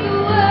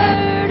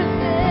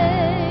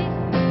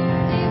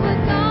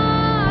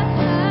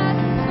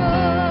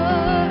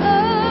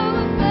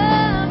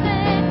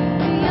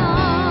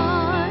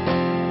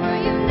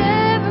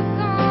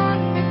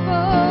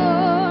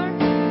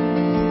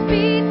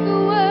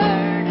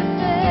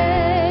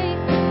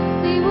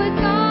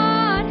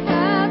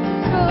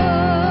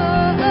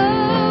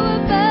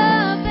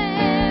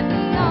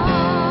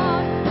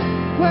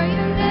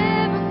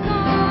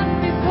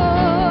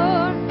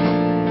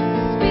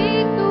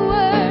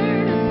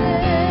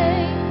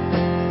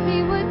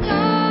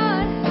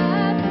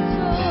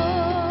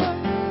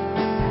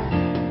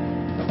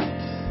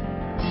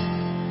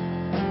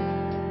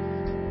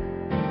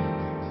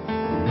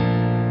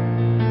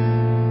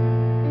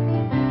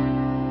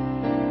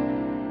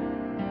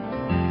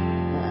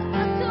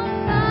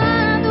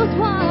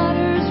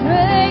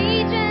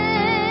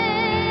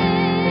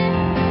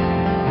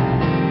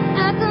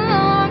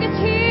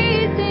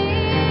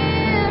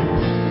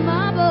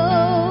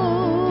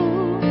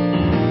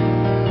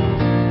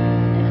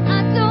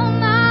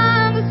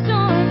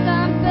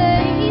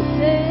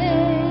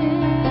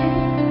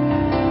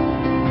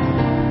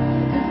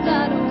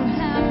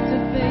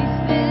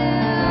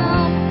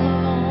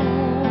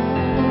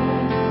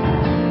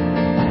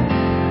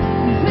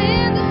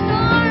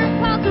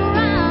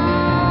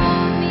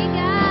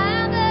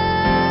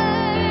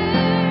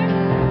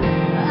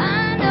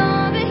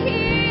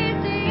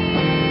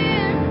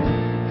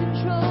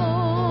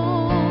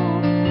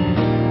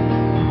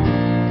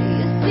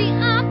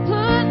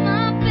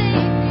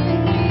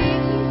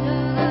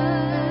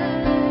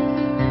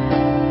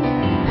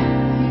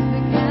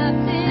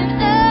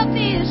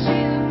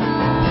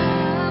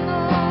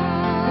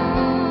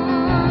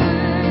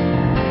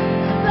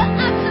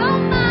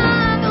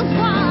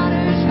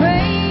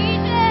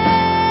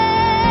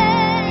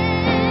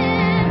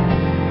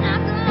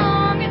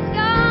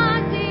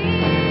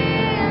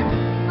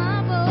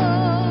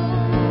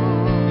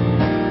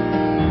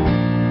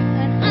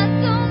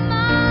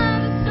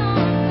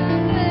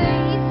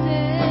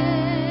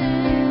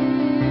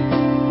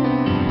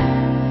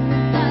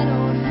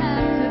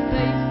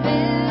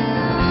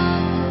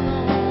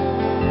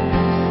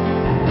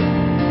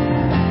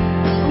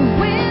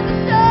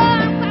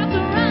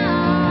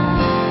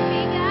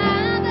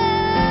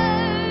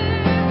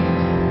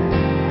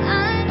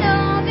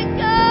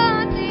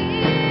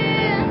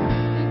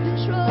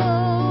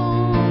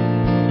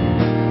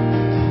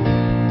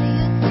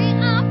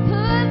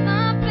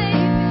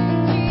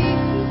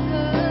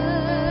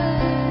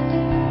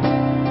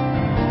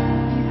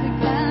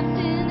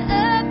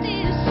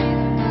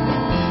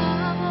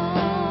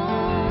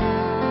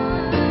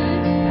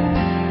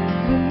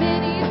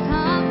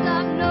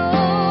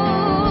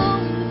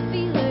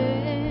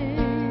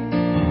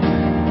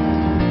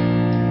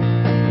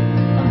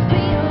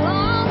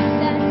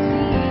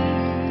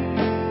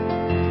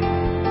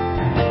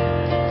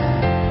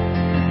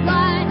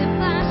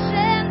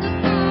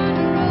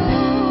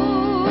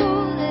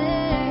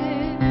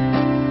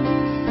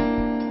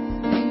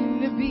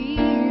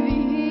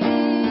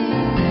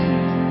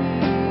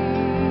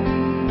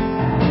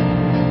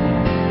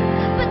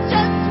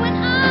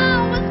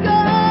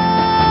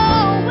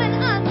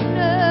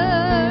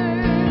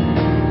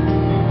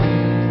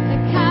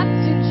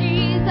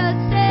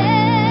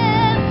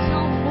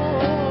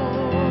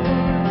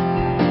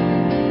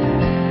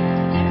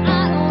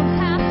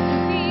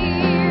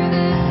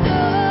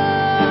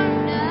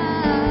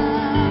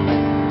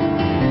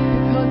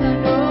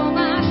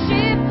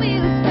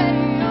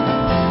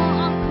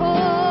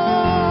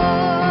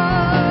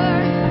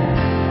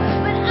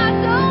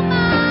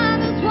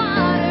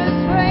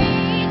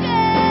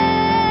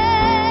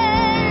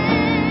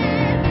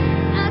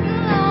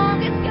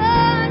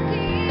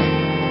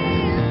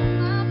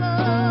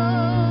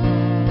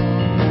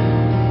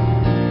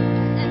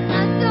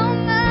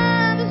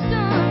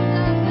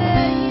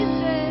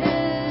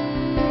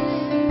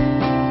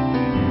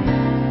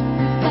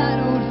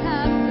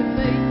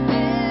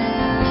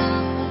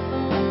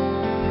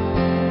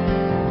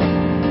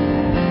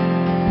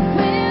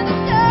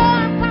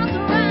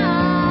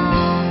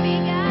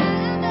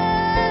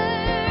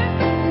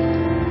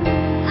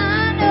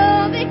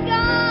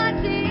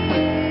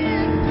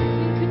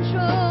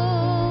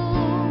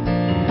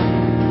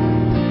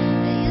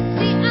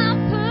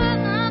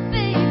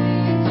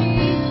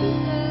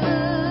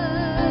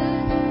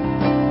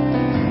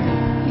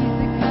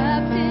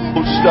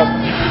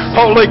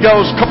 Holy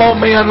Ghost. Come on,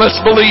 men. Let's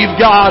believe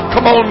God.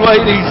 Come on,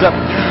 ladies.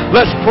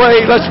 Let's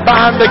pray. Let's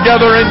bind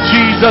together in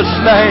Jesus'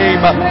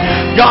 name.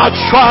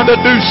 God's trying to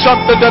do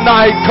something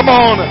tonight. Come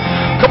on.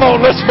 Come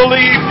on, let's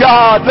believe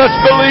God. Let's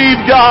believe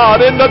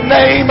God in the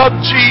name of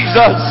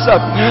Jesus.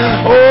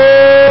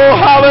 Oh,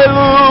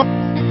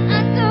 hallelujah.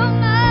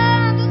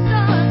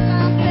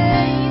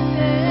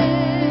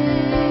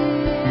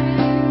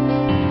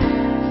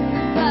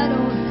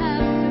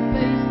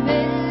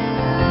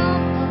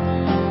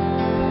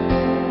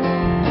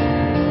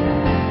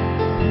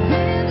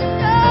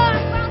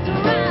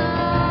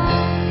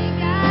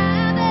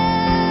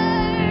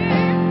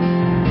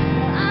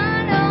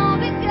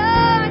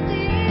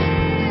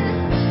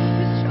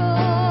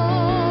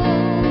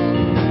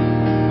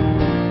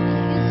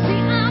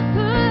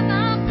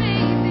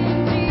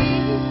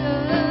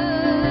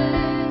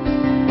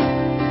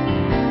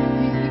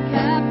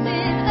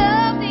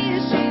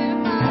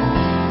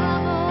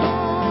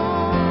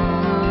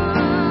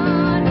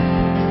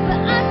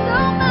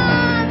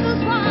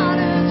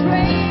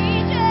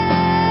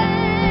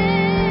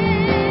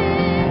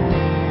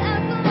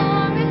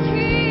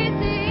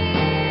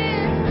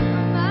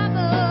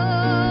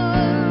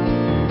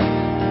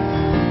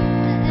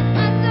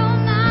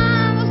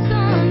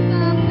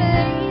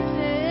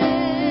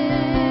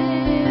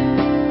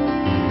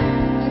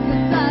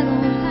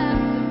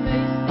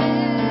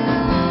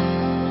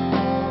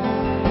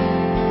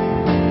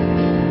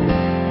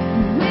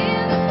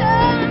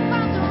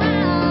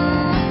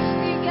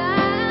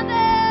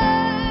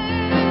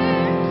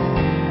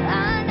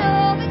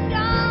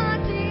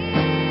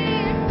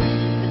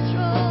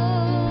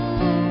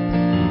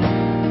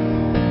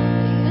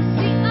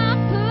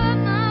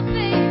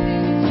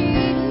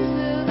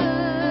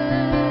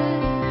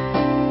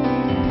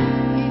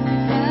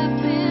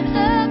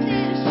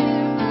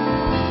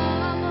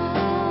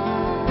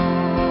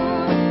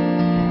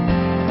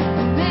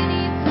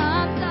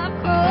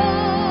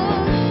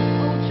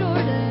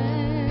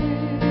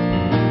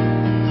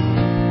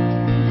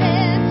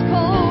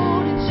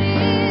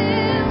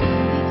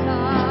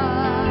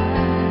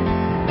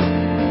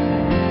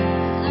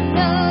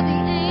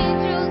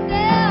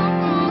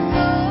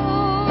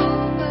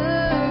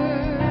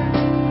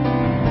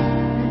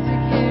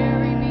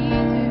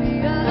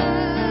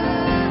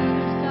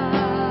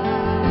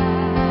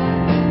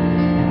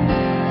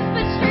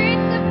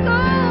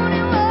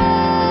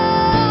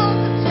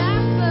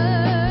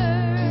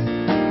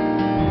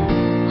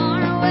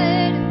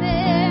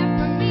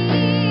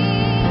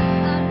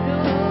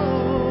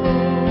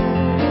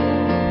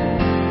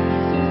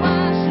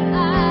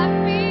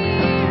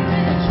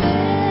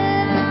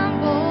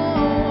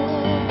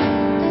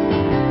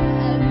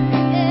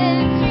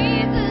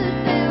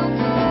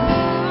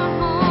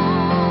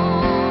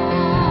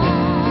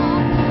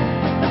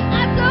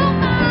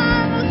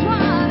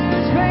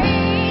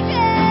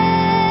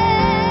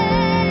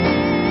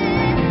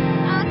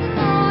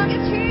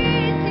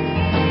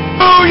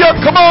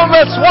 Come on,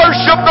 let's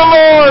worship the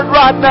Lord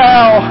right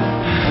now.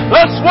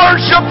 Let's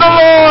worship the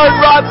Lord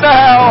right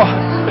now.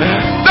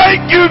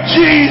 Thank you,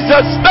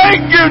 Jesus.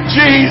 Thank you,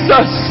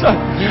 Jesus.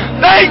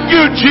 Thank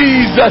you,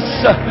 Jesus.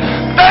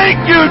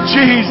 Thank you,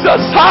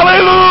 Jesus.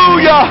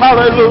 Hallelujah,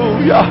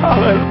 hallelujah,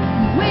 hallelujah.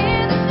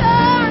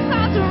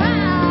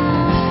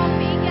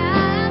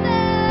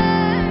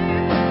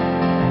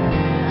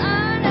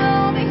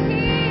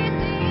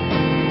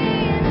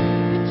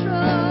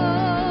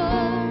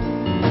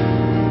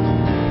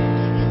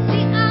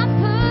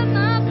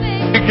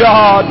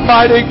 God,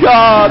 mighty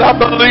God, I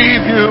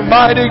believe you,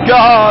 mighty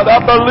God, I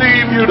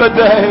believe you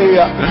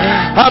today.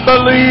 I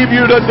believe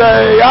you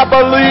today. I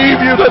believe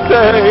you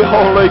today,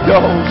 Holy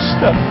Ghost.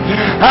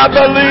 I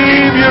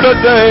believe you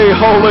today,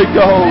 Holy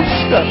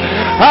Ghost.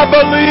 I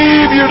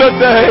believe you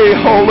today,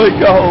 Holy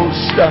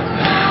Ghost.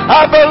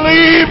 I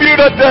believe you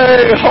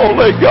today,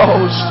 Holy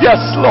Ghost.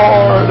 Yes,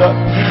 Lord.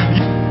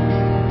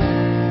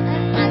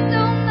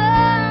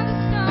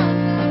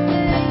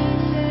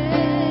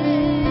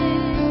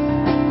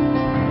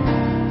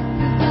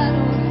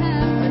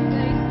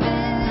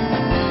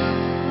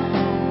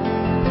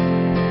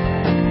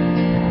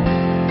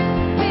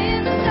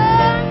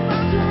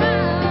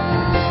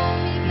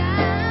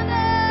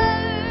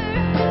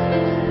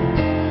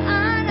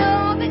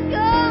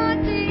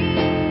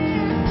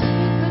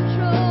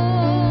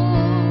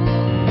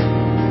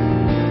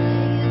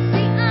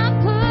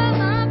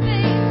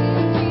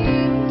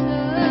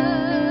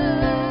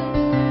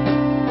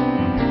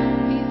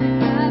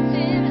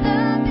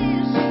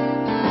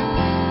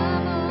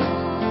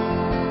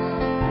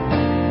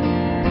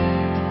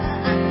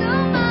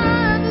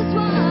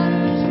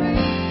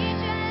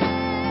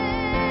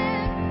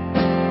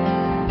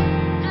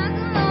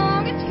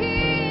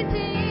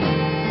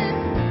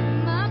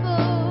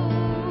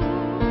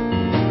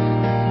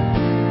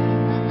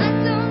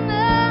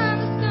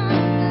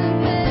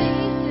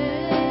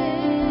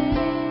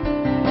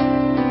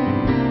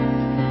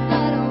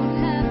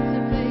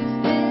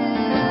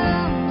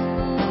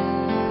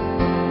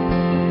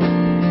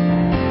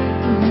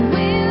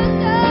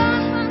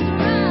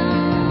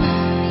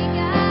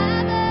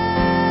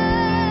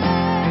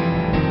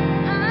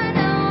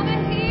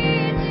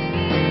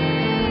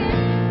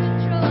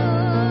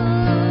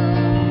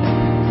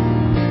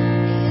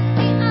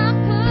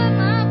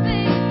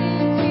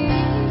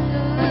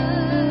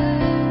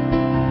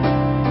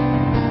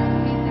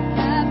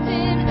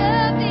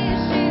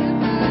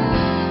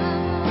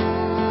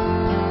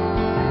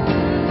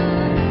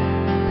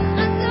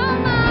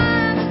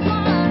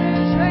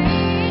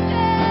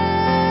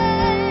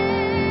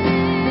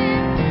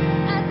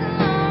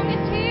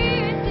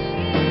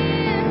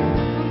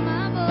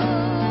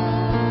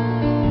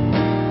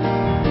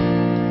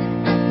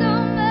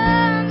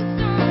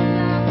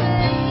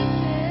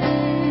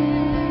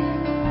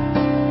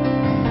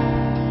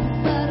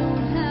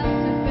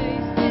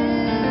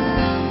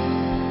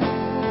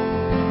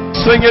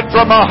 sing it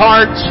from our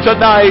hearts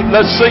tonight.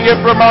 Let's sing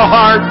it from our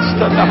hearts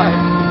tonight.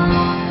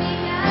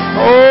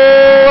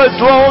 Oh, as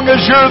long as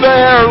you're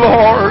there,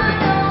 Lord.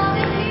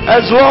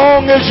 As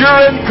long as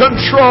you're in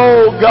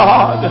control,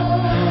 God.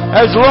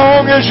 As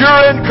long as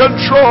you're in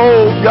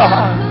control,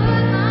 God.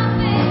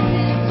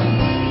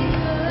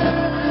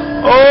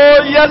 Oh,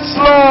 yes,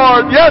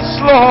 Lord. Yes,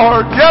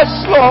 Lord. Yes,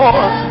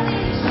 Lord.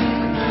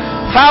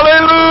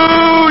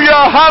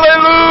 Hallelujah.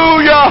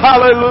 Hallelujah.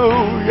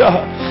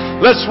 Hallelujah.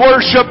 Let's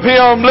worship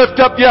Him.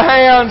 Lift up your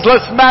hands.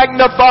 Let's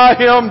magnify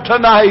Him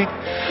tonight.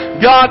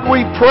 God,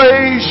 we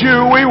praise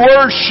You. We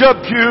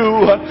worship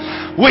You.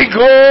 We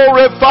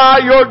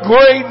glorify Your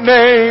great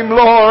name,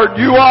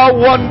 Lord. You are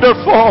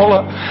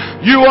wonderful.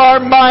 You are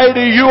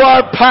mighty. You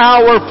are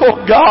powerful,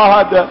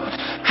 God.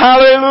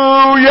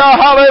 Hallelujah,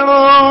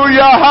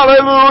 hallelujah,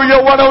 hallelujah.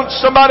 Why don't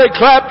somebody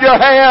clap your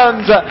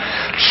hands,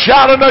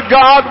 shouting to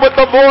God with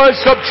the voice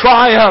of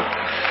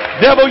triumph.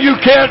 Devil, you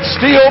can't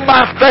steal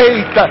my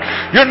faith.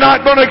 You're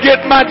not going to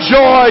get my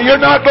joy. You're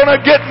not going to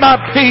get my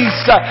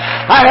peace.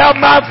 I have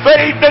my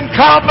faith and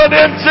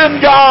confidence in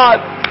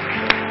God.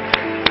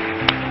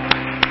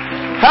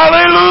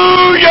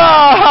 Hallelujah,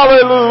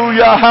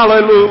 hallelujah,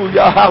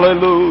 hallelujah,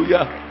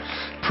 hallelujah.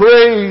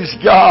 Praise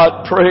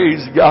God,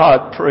 praise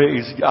God,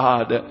 praise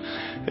God.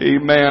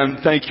 Amen.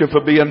 Thank you for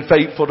being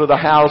faithful to the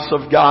house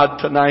of God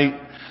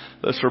tonight.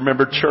 Let's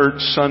remember Church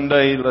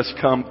Sunday. Let's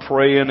come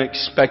praying,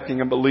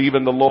 expecting and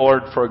believing the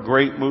Lord for a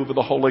great move of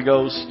the Holy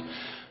Ghost.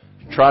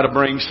 Try to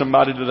bring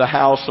somebody to the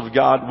house of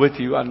God with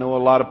you. I know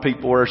a lot of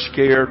people are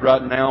scared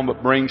right now,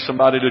 but bring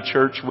somebody to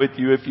church with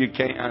you if you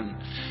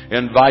can.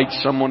 Invite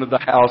someone to the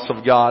house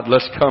of God.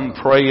 Let's come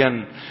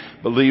praying,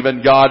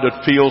 believing God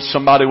to fill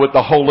somebody with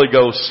the Holy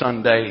Ghost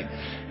Sunday.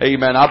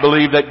 Amen. I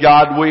believe that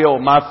God will.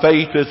 My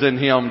faith is in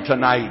Him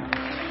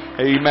tonight.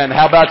 Amen.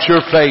 How about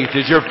your faith?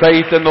 Is your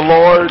faith in the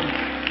Lord?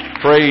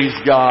 Praise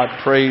God.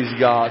 Praise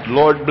God.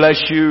 Lord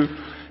bless you.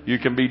 You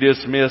can be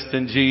dismissed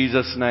in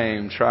Jesus'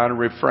 name. Try to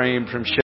refrain from